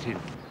I fit in?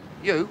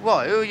 You?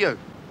 Why? Who are you?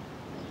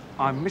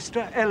 I'm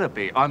Mr.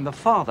 Ellaby. I'm the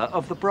father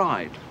of the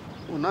bride.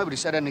 Well, nobody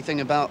said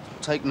anything about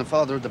taking the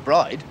father of the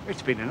bride.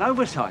 It's been an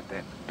oversight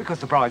then, because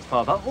the bride's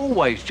father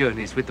always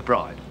journeys with the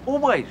bride.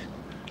 Always.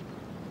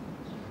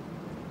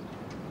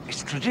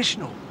 It's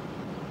traditional.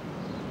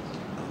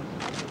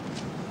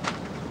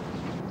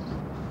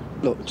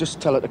 Look, just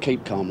tell her to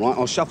keep calm, right?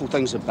 I'll shuffle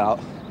things about.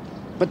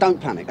 But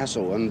don't panic, that's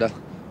all. And I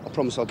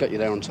promise I'll get you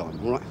there on time,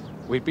 all right?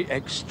 We'd be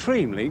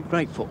extremely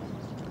grateful.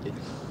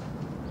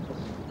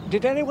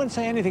 Did anyone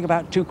say anything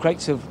about 2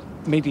 crates of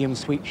medium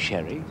sweet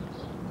sherry?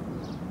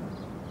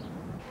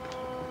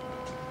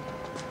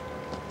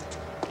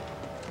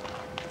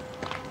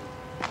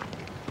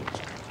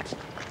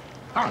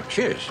 Oh,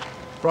 cheers.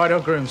 Bride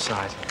or groom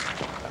side?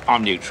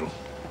 I'm neutral.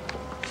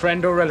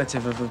 Friend or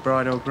relative of the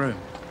bride or groom?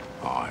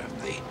 I am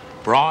the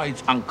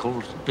bride's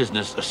uncle's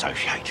business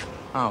associate.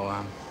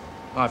 Oh,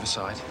 either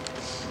side.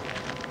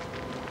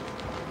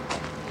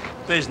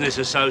 Business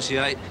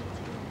associate.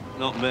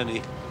 Not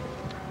many.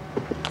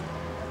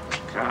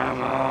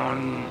 Come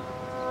on.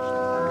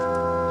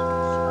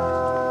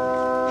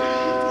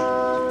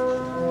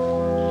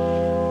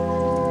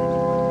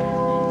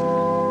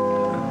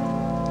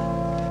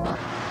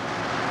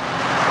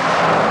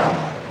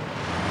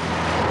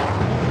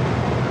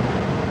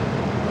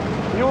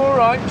 You all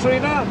right,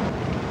 Trina?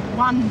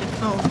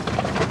 Wonderful.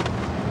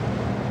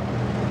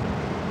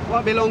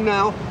 Won't be long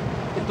now,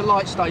 if the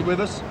lights stay with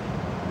us.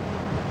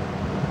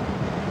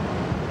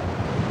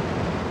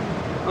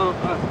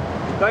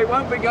 They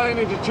won't be going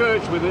into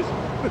church with us.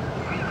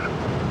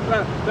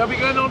 They'll be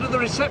going on to the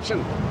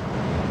reception.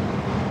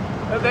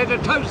 They're to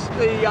toast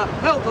the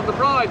health of the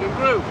bride and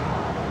groom.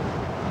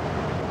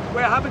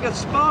 We're having a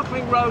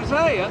sparkling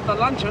rosé at the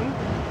luncheon,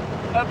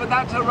 but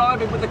that's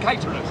arriving with the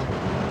caterers.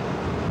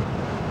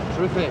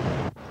 Terrific.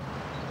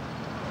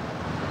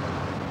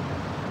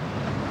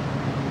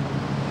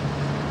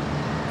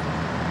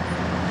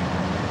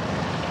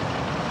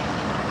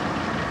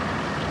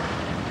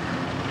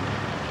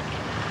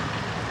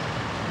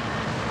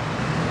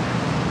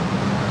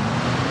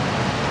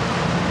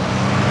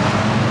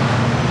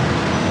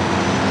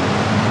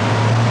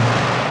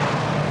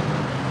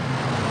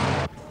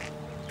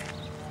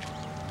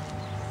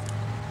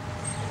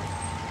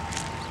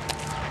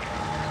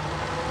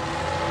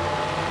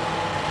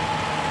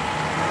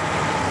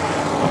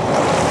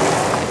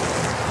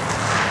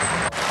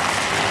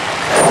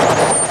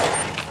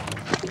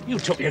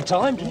 took your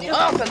time, didn't you?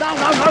 Arthur, no!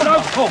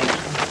 Oh,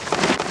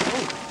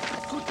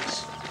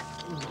 goodness.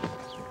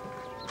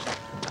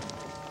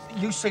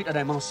 You see to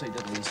them, I'll see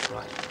to these.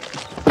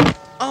 Right.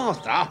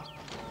 Arthur!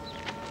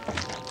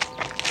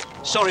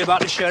 Sorry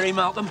about the sherry,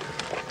 Malcolm.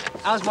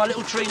 How's my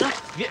little Trina?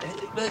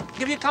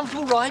 Give you a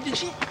comfortable ride, did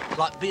she?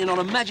 Like being on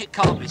a magic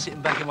carpet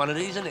sitting back in one of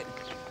these, isn't it?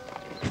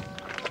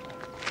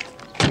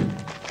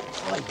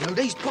 Hey, Blue,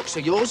 these books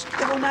are yours.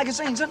 They're all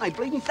magazines, aren't they?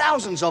 Bleeding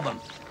thousands of them.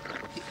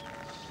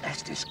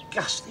 That's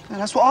disgusting. And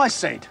that's what I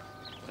said.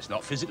 It's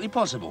not physically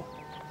possible,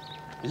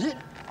 is it?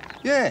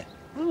 Yeah.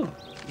 Yeah,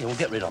 we'll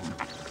get rid of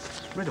them.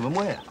 Rid of them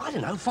where? I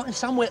don't know, find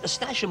somewhere to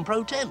stash them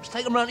pro temps.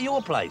 Take them round to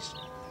your place.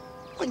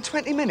 What, in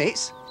 20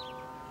 minutes?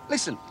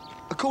 Listen,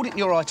 according to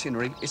your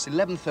itinerary, it's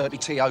 11:30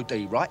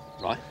 TOD, right?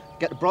 Right.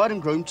 Get the bride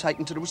and groom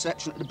taken to the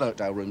reception at the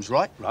Birkdale rooms,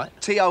 right? Right.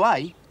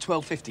 TOA,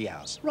 12:50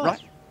 hours,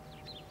 right?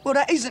 Well,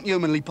 that isn't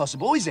humanly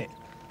possible, is it?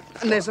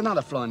 And there's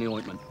another fly in the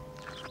ointment.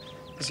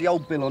 Is the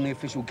old Bill on the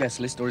official guest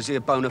list, or is he a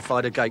bona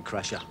fide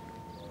gatecrasher?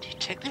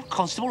 Detective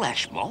Constable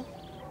Ashmore?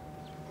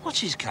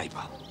 What's his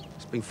caper?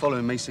 He's been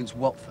following me since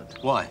Watford.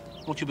 Why?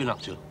 What you been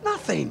up to?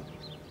 Nothing.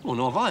 Well,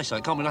 nor have I, so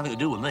it can't be nothing to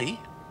do with me.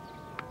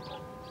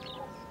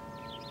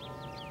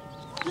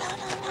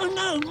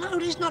 No,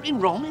 there's nothing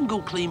wrong in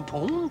good, clean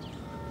porn.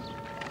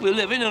 We're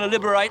living in a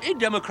liberated,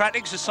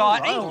 democratic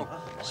society. Oh,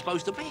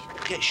 Supposed to be.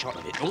 Get shot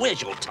of it. And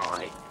where's your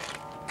tie?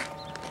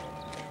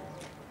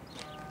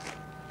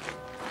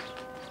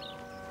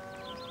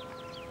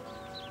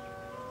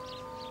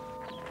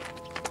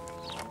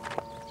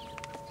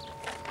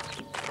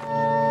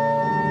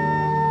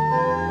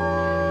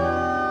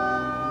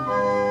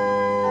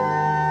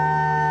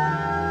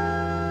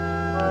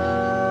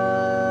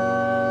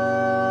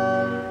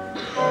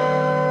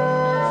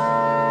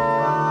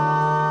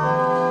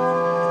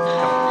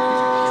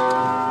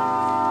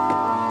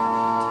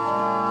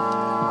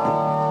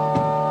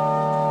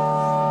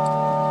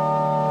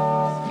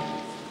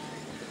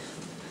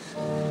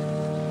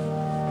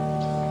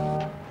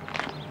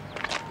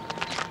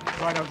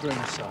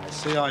 Groom side.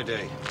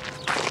 CID.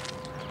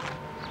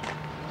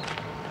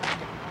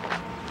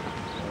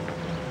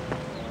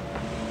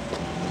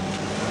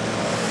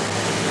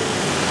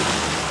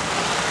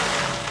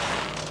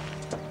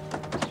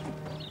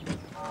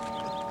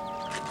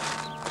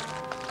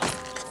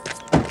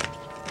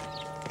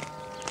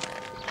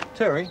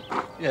 Terry?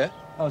 Yeah?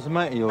 I was a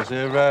mate of yours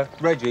here.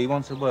 Reggie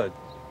wants a word.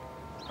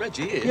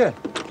 Reggie here? Yeah.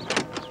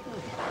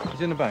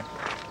 He's in the back.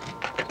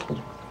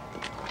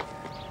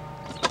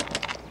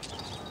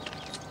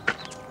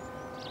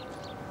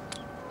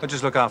 I'll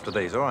just look after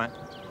these, all right?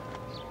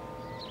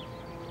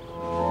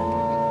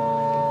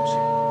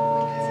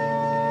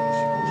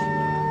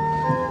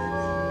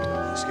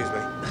 Excuse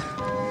me.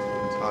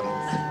 Pardon.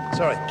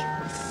 Sorry.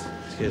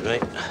 Excuse me.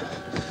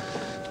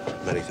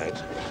 Many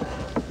thanks.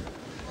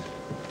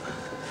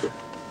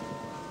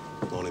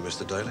 Morning,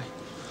 Mr. Daly.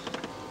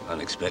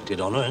 Unexpected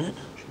honour, isn't it?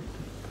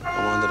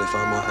 I wondered if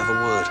I might have a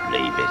word.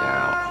 Leave it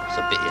out. It's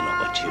a bit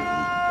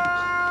inopportune.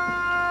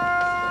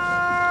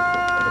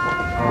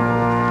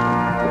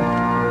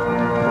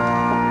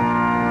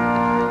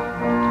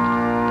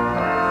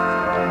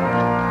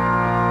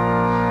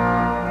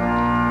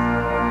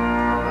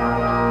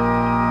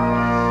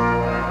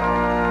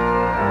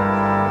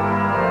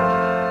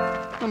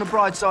 On the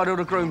bride side or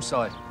the groom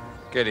side?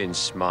 Get in,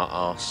 smart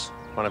ass.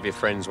 One of your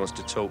friends wants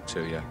to talk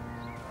to you.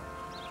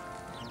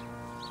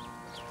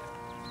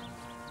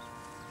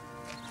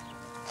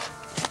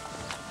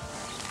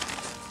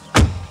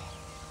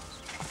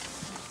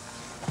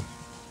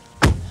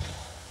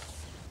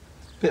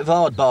 Bit of a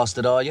hard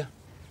bastard, are you?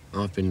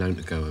 I've been known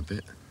to go a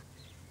bit.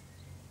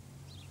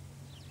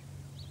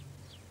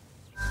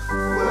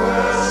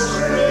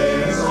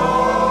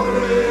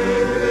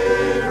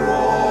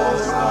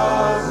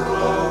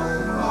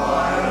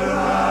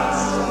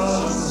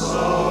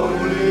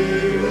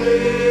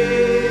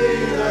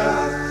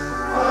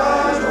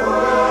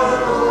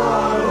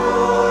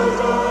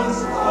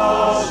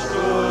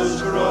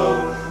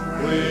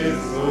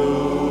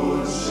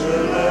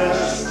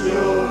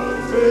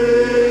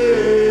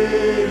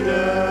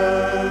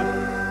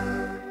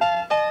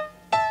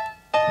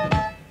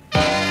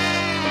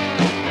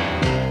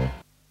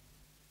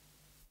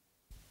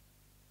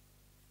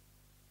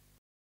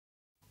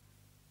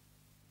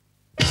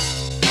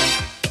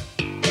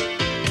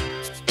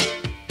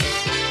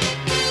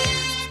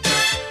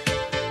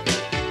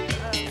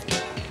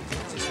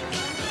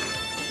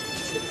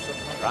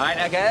 Right,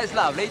 OK, that's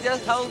lovely.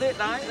 Just hold it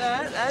like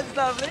that. That's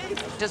lovely.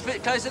 Just a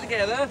bit closer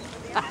together.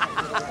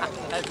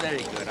 That's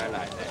very good. I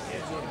like that,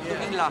 yes.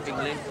 Looking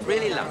lovingly.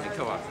 Really lovely.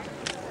 Come on.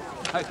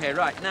 OK,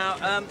 right.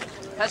 Now,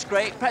 that's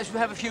great. Perhaps we'll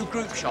have a few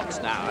group shots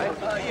now, eh?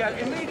 Yeah,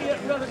 immediate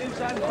relatives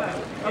and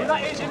family. And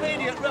that is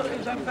immediate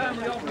relatives and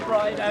family of the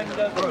bride and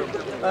groom.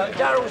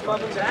 Daryl's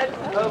mum and dad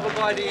over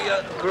by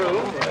the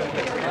groom.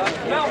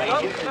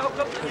 Malcolm,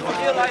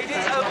 dear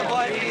ladies, over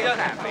by the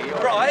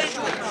bride.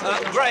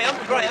 Graham,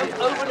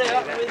 over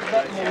there with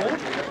Maud.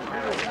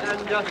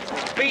 And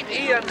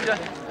Beatty and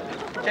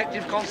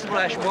Detective Constable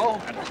Ashmore.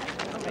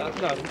 No,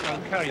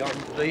 carry on,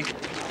 Lee.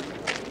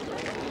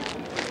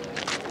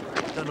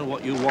 I don't know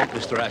what you want,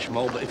 Mr.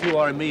 Ashmole, but if you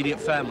are immediate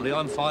family,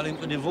 I'm filing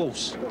for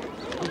divorce.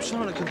 I'm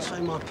trying to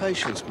contain my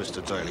patience,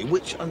 Mr. Daly,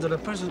 which, under the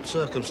present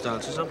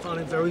circumstances, I'm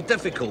finding very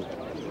difficult.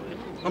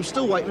 I'm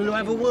still waiting to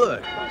have a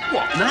word.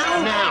 What,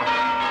 now? Now!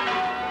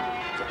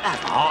 Have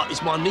heart,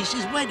 it's my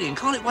niece's wedding.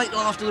 Can't it wait till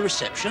after the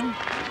reception?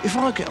 If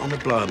I get on the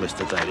blower,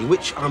 Mr. Daly,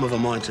 which I'm of a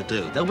mind to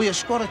do, there'll be a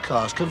squad of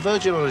cars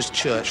converging on his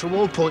church from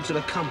all points of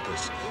the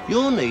compass.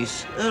 Your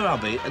niece, her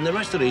hubby, and the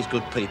rest of these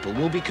good people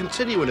will be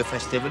continuing the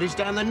festivities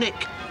down the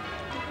Nick.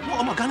 What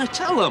am I going to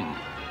tell them?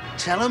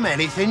 Tell them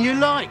anything you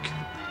like.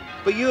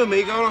 But you and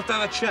me go off to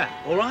have a chat,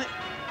 all right?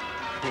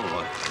 All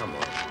right, come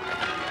on.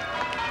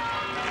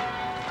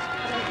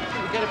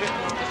 Get a bit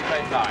more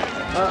straight line.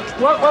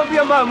 Won't be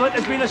a moment.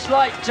 There's been a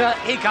slight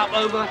hiccup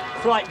over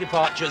flight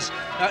departures.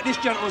 This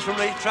gentleman's from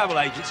the travel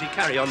agency.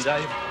 Carry on,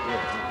 Dave.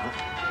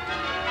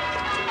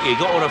 You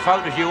got all the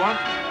photos you want?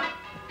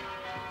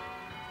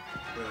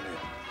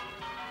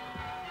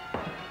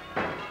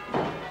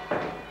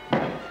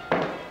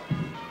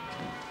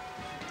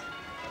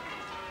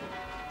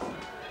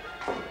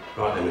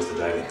 Right then, Mr.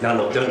 Daly.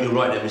 No, don't you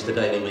write that Mr.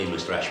 Daly me,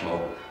 Mr.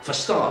 Ashmole. For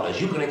starters,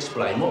 you can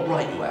explain what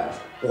right you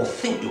have, or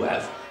think you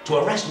have, to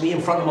arrest me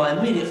in front of my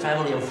immediate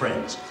family and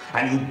friends.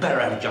 And you better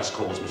have just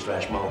cause, Mr.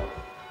 Ashmole.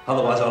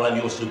 Otherwise, I'll have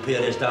your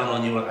superiors down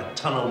on you like a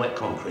ton of wet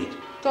concrete.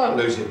 Don't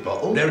lose it,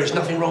 Bottle. There is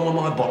nothing wrong with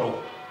my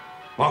bottle.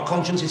 My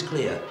conscience is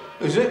clear.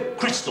 Is it?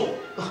 Crystal.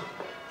 Oh,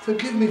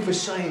 forgive me for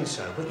saying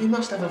so, but you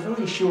must have a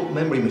very short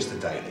memory, Mr.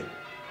 Daly.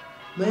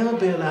 May I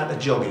be allowed to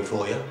jog it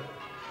for you?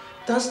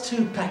 Does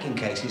 2 packing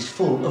cases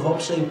full of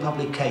obscene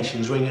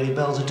publications ring any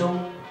bells at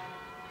all?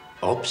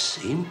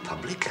 Obscene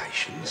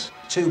publications?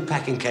 2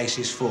 packing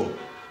cases full.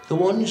 The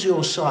ones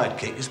your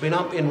sidekick has been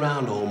upping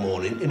round all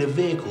morning in a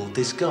vehicle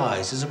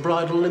disguised as a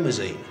bridal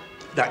limousine.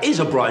 That is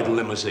a bridal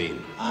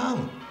limousine.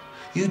 Oh,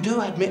 you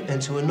do admit then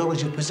to a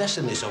knowledge of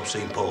possessing this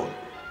obscene porn?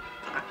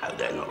 Oh,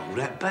 they're not all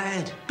that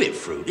bad. Bit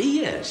fruity,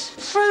 yes.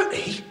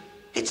 Fruity?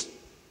 It's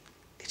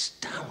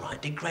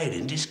downright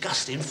degrading,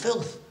 disgusting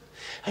filth.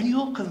 And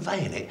you're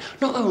conveying it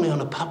not only on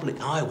the public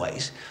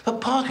highways, but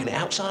parking it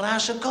outside the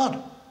House of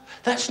God.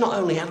 That's not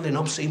only handling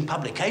obscene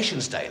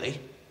publications daily,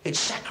 it's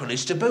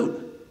sacrilege to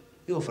boot.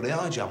 You're for the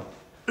high jump.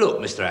 Look,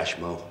 Mr.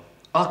 Ashmole,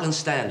 I can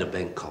stand a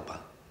bent copper,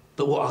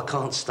 but what I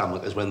can't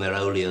stomach is when they're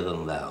holier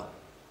than thou.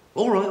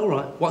 All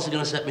right. What's it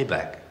going to set me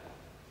back?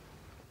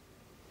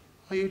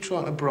 Are you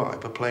trying to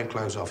bribe a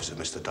plainclothes officer,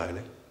 Mr.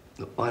 Daly?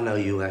 Look, I know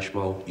you,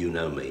 Ashmole. You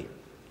know me.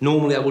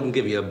 Normally, I wouldn't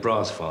give you a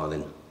brass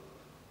farthing.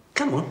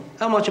 Come on,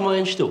 how much am I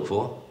in stock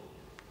for?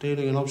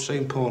 Dealing in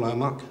obscene porno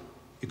muck.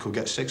 You could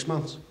get 6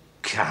 months.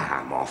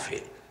 Come off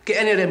it. Get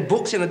any of them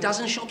books in a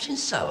dozen shops in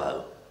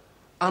Soho.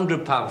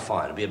 £100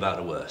 fine would be about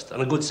the worst,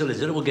 and a good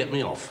solicitor will get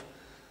me off.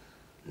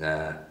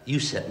 Nah, you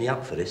set me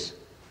up for this.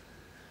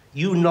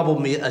 You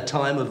nobbled me at a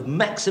time of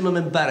maximum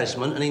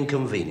embarrassment and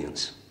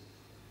inconvenience.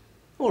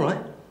 All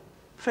right,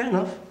 fair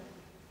enough.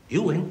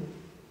 You win.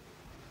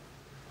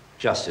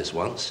 Just this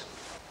once.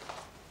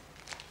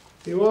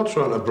 You are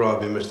trying to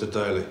bribe me, Mr.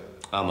 Daly.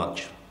 How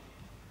much?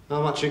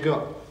 How much you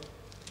got?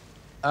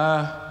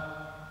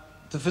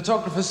 The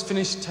photographer's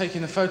finished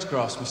taking the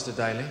photographs, Mr.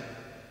 Daly.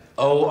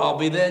 Oh, I'll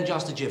be there in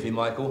just a jiffy,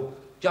 Michael.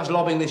 Just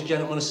lobbing this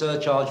gentleman a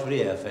surcharge for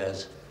the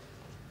airfares.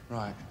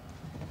 Right.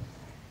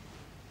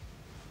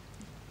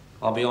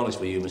 I'll be honest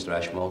with you, Mr.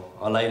 Ashmole.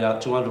 I laid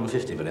out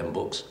 250 for them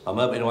books. I'm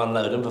hoping to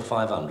unload them for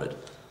 500.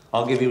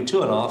 I'll give you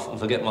 2.5 and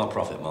forget my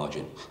profit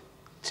margin.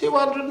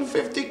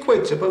 250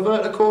 quid to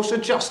pervert a course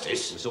of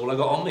justice? That's all I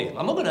got on me.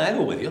 I'm not going to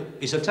haggle with you.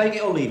 It's a take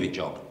it or leave it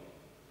job.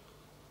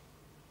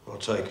 I'll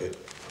take it.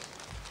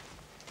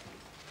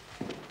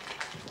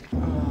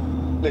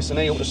 Listen,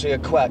 he ought to see a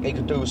quack. He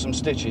could do with some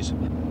stitches.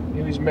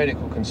 You're his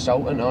medical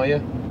consultant, are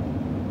you?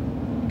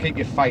 Keep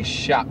your face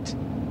shut.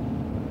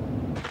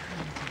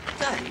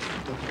 I'm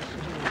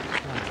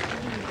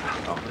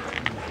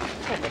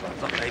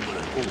not able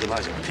to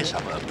organise a piss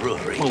up at a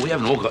brewery. Well, we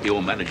haven't all got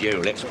your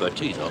managerial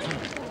expertise, have we?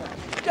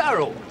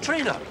 Darryl,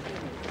 Trina,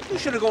 you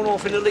should have gone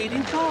off in the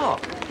leading car.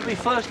 To be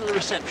first at the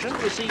reception,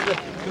 receive the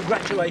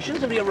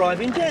congratulations of the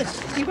arriving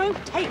guests. He won't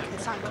take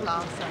this, Uncle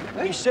Arthur.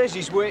 He says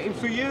he's waiting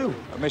for you,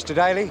 Mr.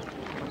 Daly.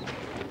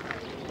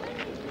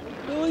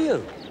 Who are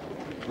you?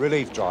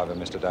 Relief driver,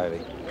 Mr.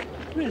 Daly.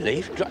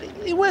 Relief driver?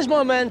 Where's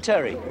my man,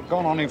 Terry?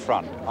 Gone on in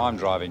front. I'm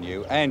driving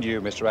you, and you,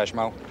 Mr.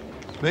 Ashmole.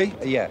 Me?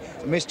 Yeah.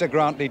 Mr.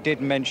 Grantley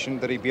did mention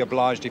that he'd be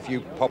obliged if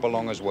you pop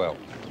along as well.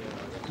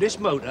 This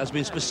motor has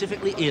been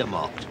specifically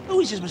earmarked.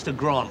 Who is this Mr.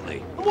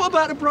 Grantley? And what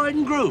about the bride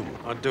and groom?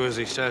 I'd do as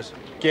he says.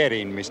 Get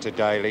in, Mr.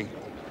 Daly.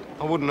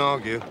 I wouldn't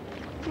argue.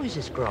 Who is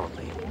this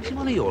Grantley? Is he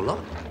one of your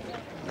lot?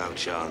 No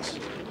chance.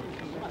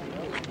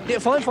 Yeah,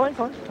 fine.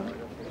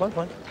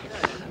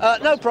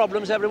 No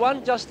problems,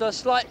 everyone. Just a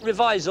slight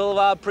revisal of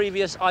our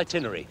previous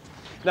itinerary.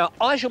 Now,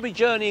 I shall be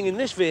journeying in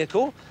this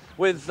vehicle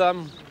with,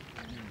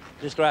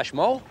 Mr.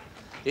 Ashmole.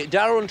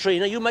 Darryl and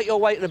Trina, you make your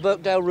way to the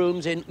Birkdale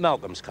rooms in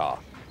Malcolm's car.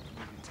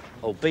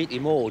 Oh, beat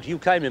him all. You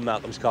came in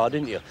Malcolm's car,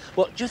 didn't you?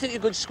 What, do you think you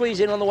could squeeze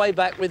in on the way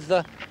back with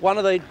one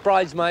of the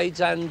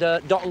bridesmaids and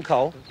Dot and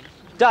Cole?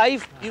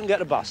 Dave, you can get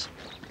the bus.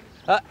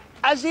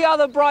 Has the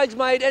other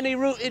bridesmaid any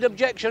rooted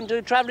objection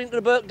to travelling to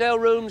the Birkdale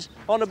rooms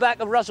on the back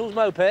of Russell's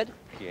moped?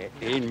 Get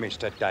in,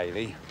 Mr.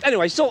 Daly.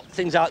 Anyway, sort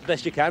things out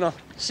best you can. I'll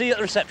see you at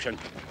the reception.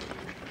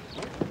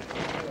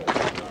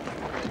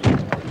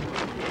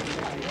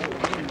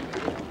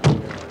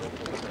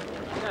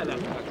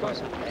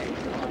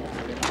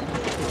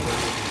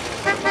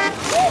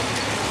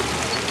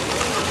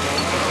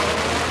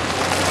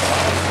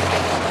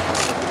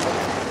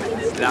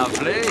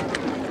 Lovely.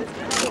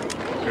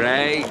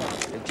 Great.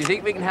 Do you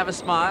think we can have a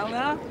smile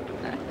now?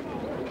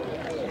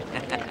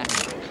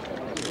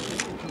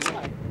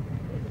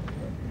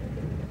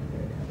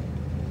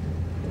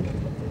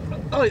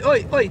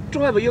 Oi,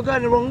 driver, you're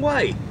going the wrong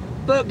way.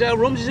 Birkdale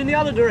Rooms is in the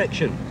other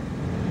direction.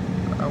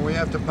 We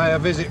have to pay a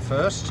visit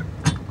first.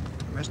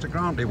 Mr.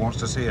 Grantley wants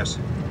to see us.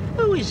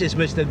 Who is this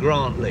Mr.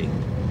 Grantley?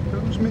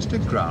 Who's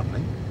Mr.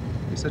 Grantley?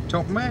 He's the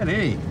top man,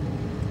 isn't he?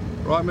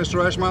 Right,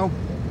 Mr. Ashmole?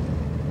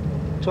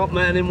 Top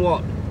man in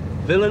what?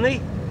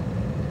 Villainy?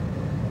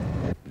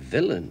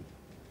 Villain?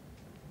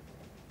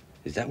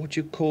 Is that what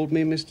you called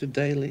me, Mr.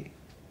 Daly?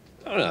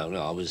 Oh,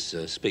 no, I was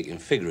speaking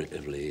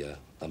figuratively.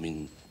 I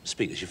mean,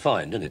 speak as you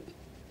find, isn't it?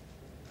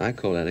 I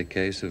call that a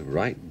case of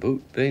right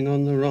boot being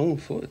on the wrong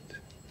foot.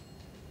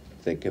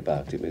 Think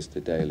about it,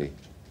 Mr. Daly.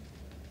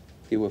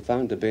 You were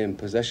found to be in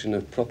possession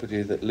of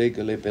property that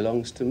legally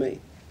belongs to me.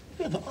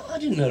 Yeah, but I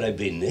didn't know they'd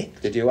been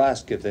nicked. Did you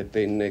ask if they'd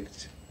been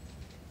nicked?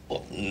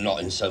 Well,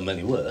 not in so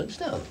many words,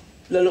 no.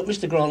 No, look,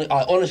 Mr. Grantley,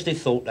 I honestly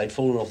thought they'd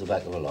fallen off the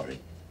back of a lorry.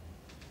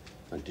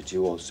 And did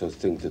you also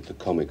think that the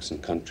comics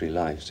and country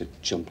lives had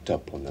jumped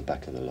up on the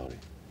back of the lorry?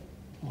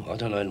 Well, I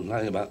don't know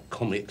anything about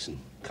comics and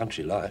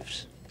country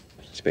lives.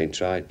 It's been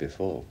tried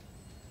before.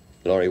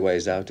 The lorry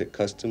weighs out at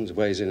customs,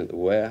 weighs in at the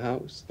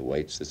warehouse. The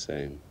weight's the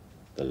same.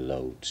 The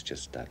load's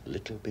just that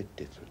little bit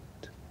different.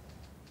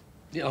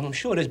 Yeah, I'm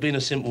sure there's been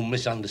a simple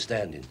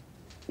misunderstanding.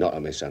 Not a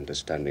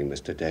misunderstanding,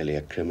 Mr. Daly,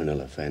 a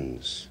criminal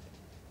offence.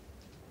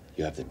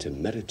 You have the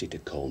temerity to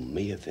call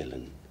me a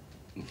villain.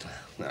 No,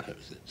 it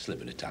was a slip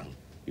of the tongue.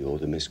 You're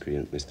the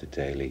miscreant, Mr.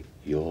 Daly.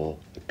 You're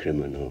the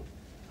criminal.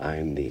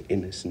 I'm the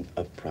innocent,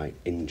 upright,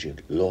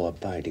 injured,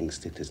 law-abiding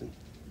citizen.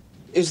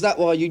 Is that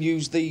why you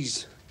use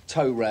these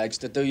tow rags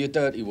to do your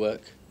dirty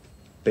work?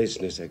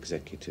 Business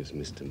executives,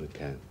 Mr.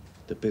 McCann.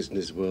 The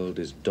business world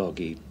is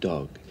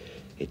dog-eat-dog.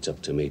 It's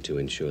up to me to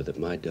ensure that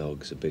my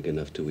dogs are big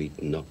enough to eat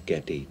and not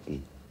get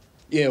eaten.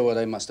 Yeah, well,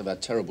 they must have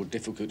had terrible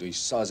difficulties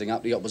sizing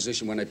up the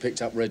opposition when they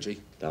picked up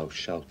Reggie. Thou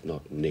shalt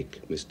not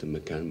nick, Mr.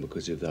 McCann,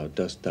 because if thou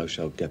dost, thou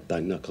shalt get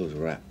thy knuckles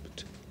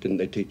rapped. Didn't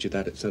they teach you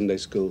that at Sunday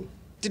school?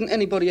 Didn't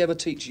anybody ever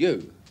teach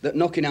you that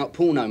knocking out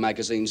porno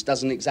magazines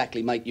doesn't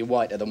exactly make you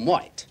whiter than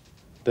white?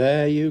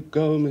 There you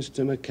go,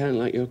 Mr. McCann,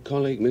 like your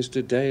colleague,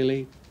 Mr.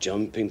 Daly,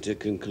 jumping to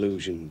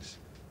conclusions.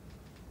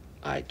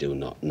 I do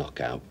not knock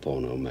out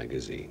porno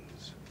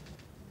magazines.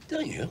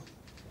 Don't you?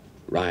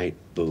 Right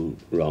boot,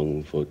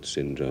 wrong foot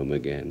syndrome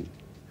again.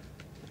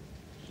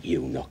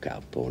 You knock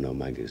out porno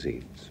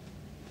magazines.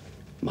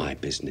 My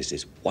business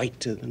is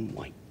whiter than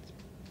white.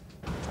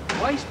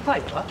 Waste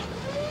paper?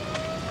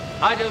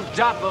 I don't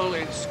dabble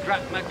in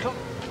scrap metal,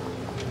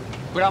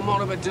 but I'm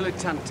more of a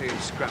dilettante in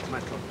scrap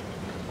metal.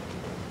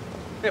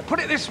 Yeah, put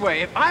it this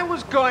way, if I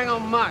was going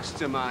on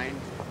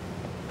Mastermind,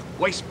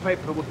 waste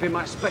paper would be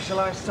my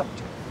specialised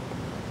subject.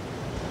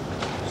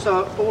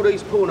 So all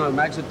these porno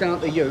mags are down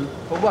to you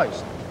for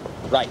waste?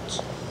 Right.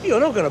 You're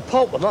not going to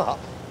pulp them up.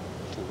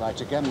 Right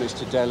again,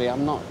 Mr. Daly,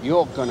 I'm not.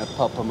 You're going to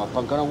pulp them up.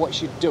 I'm going to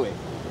watch you do it.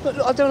 But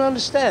look, I don't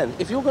understand.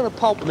 If you're going to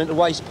pulp them into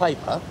waste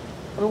paper,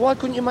 I mean, why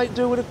couldn't you make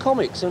do with the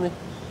comics and the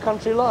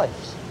country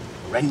lives?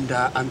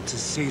 Render unto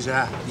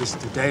Caesar,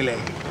 Mr.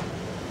 Daly.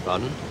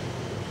 Pardon?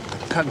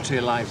 The country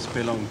lives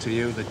belong to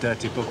you, the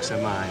dirty books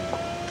are mine.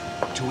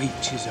 To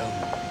each his own.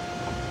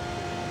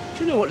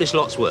 Do you know what this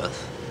lot's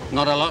worth?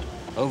 Not a lot.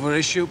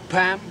 Overissue,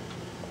 Pam.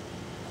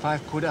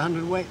 £5 a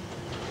hundredweight.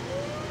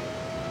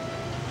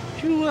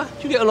 Do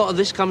you get a lot of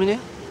this coming here?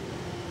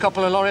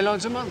 Couple of lorry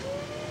loads a month.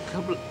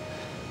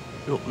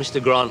 Look,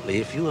 Mr. Grantley,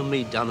 if you and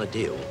me done a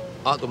deal,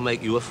 I could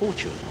make you a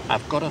fortune.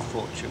 I've got a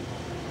fortune.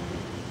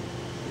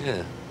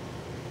 Yeah.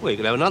 Well, you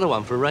could have another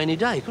one for a rainy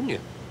day, couldn't you?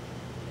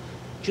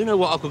 Do you know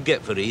what I could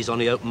get for these on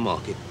the open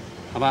market?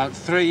 About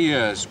 3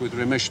 years with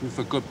remission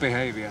for good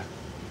behaviour.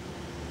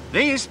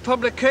 These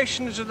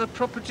publications are the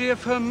property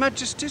of Her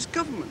Majesty's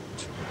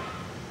government.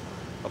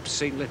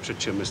 Obscene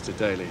literature, Mr.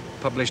 Daly,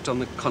 published on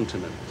the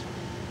continent.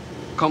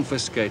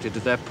 Confiscated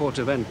at their port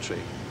of entry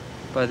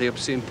by the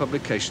Obscene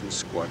Publications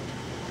Squad.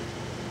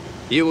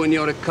 You and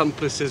your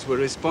accomplices were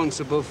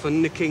responsible for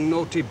nicking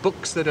naughty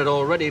books that had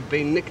already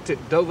been nicked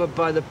at Dover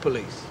by the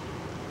police.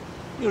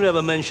 You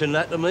never mentioned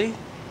that to me.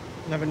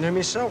 Never knew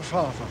myself,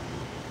 Harper.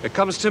 It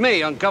comes to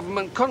me on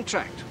government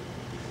contract.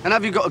 And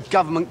have you got a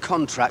government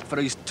contract for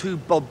these two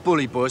Bob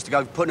Bully boys to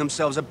go putting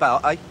themselves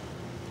about, eh?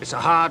 It's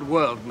a hard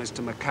world,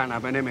 Mr. McCann.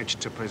 I've an image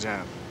to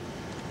preserve.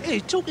 Hey,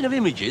 talking of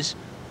images,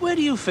 Where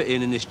do you fit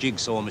in this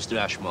jigsaw, Mr.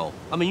 Ashmole?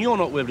 I mean, you're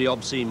not with the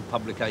obscene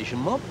publication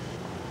mob.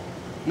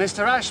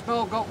 Mr.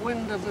 Ashmole got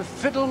wind of the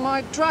fiddle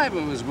my driver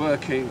was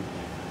working.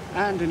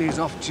 And in his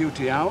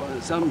off-duty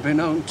hours,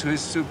 unbeknown to his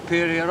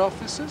superior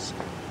officers,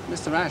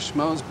 Mr.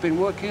 Ashmole's been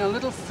working a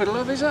little fiddle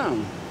of his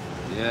own.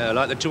 Yeah,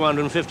 like the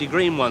 250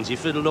 green ones he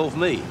fiddled off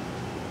me.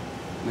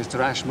 Mr.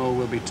 Ashmole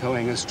will be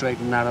towing a straight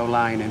and narrow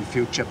line in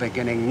future,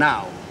 beginning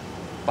now,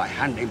 by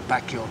handing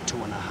back your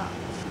 2.5.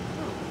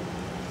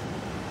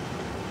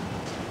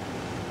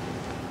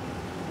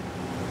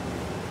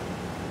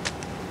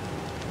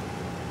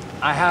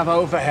 I have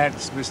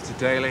overheads, Mr.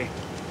 Daly.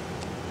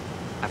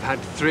 I've had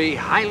 3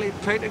 highly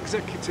paid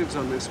executives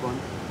on this one.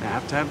 They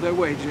have to have their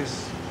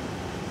wages.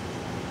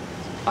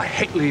 I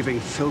hate leaving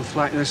filth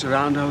like this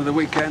around over the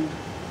weekend.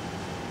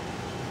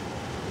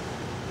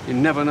 You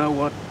never know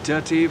what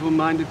dirty,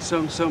 evil-minded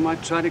so-and-so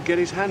might try to get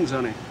his hands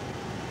on it.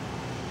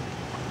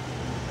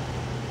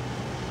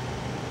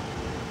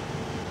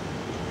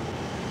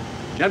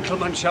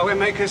 Gentlemen, shall we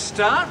make a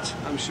start?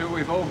 I'm sure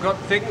we've all got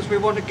things we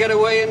want to get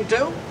away and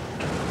do.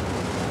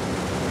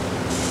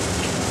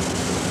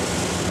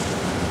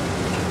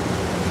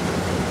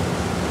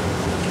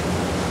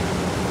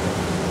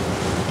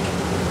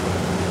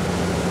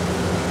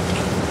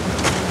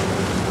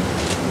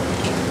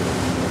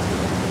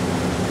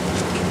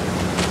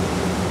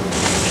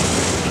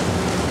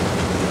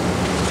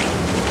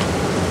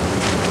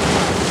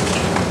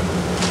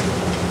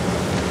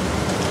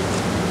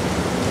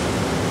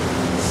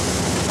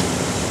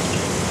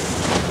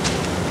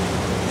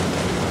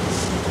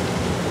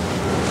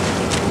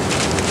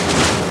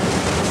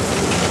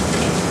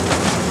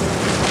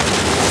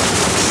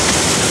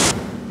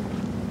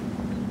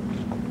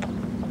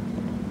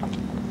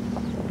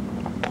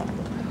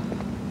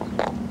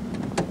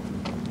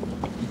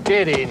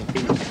 Get in.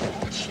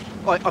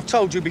 I've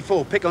told you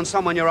before, pick on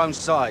someone your own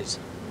size.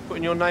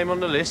 Putting your name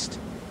on the list?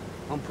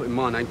 I'm putting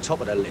my name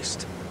top of the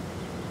list.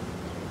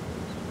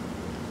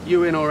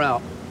 You in or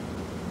out?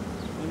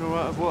 In or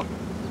out of what?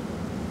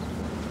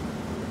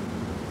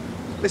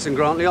 Listen,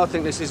 Grantley, I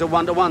think this is a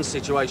one-to-one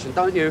situation,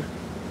 don't you?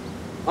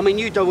 I mean,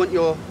 you don't want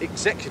your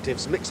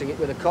executives mixing it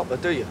with a copper,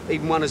 do you?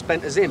 Even one as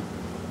bent as him.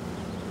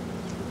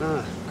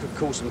 Ah, could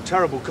cause some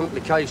terrible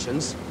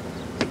complications.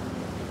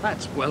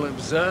 That's well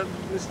observed,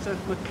 Mr.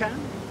 McCann.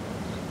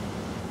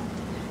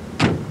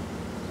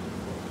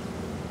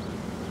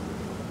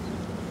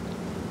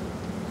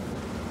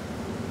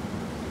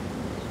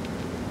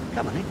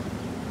 Come on, in.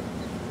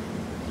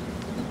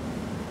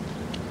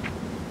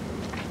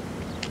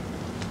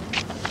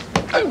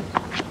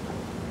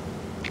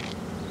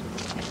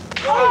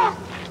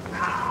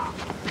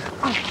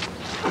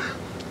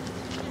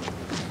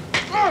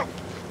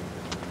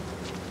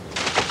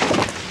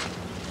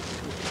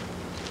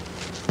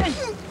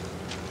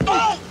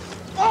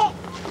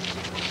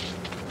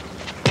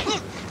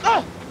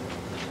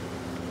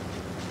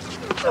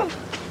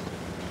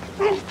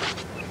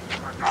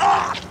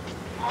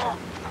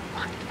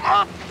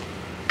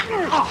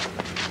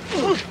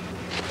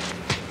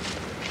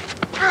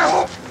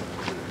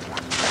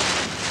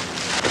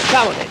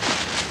 Come on, then.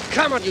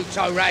 Come on, you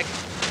toe rag.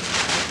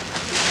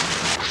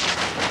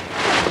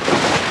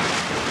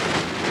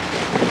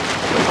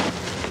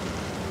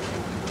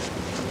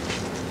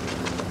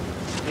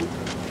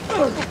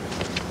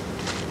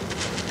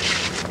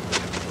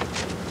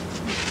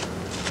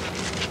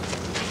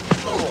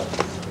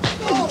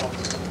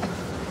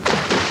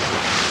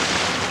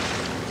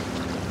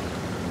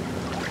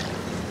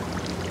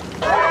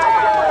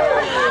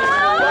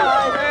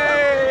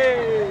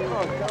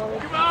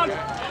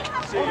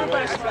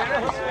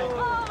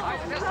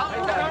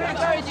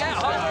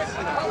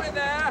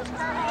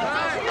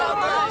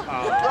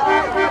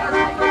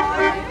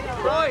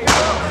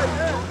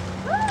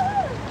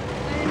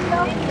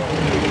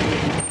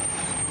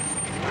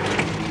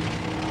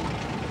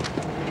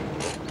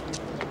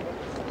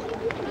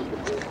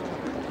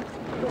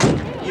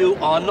 You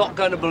are not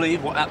going to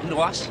believe what happened to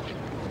us.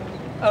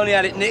 Only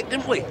had it nicked,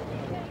 didn't we?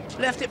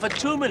 Left it for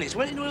 2 minutes,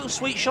 went into a little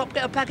sweet shop,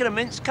 get a packet of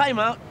mints, came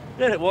out,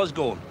 then it was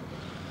gone.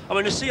 I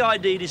mean, the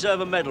CID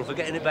deserve a medal for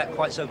getting it back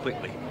quite so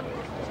quickly.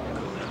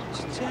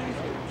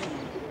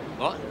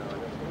 What?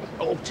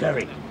 Oh,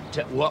 Terry.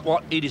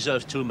 What? He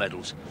deserves 2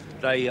 medals.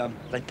 They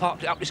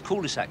parked it up this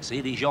cul-de-sac,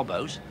 see, these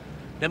yobbos,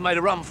 then made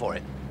a run for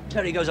it.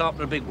 Terry goes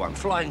after the big one,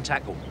 flying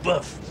tackle,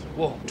 buff.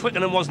 Whoa,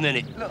 Twickenham wasn't in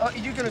it. Look, are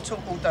you going to talk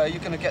all day, or are you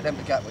going to get them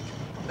to Gatwick?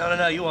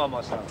 No, you are,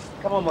 my son.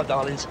 Come on, my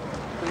darlings.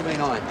 What do you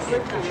mean, I?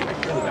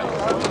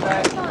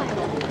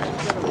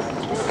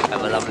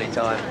 Have a lovely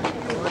time.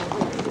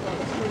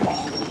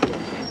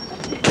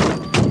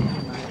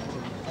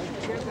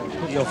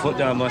 Put your foot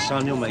down, my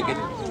son, you'll make it.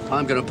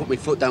 I'm going to put my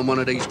foot down one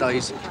of these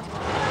days.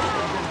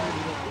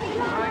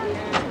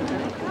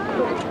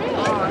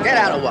 Get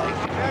out of the way.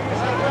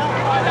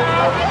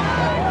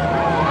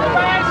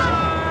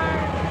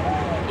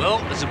 Well,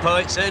 as the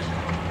poet said,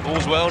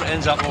 all's well and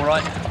ends up all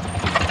right.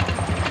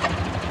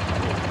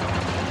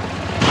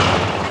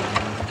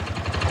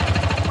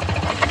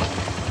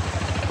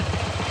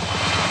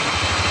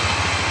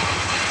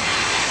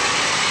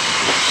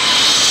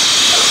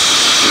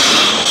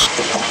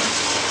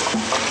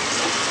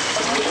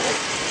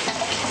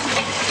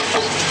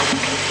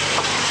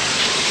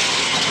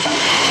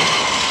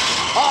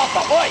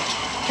 Oi,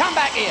 come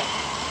back here.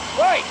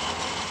 Oi.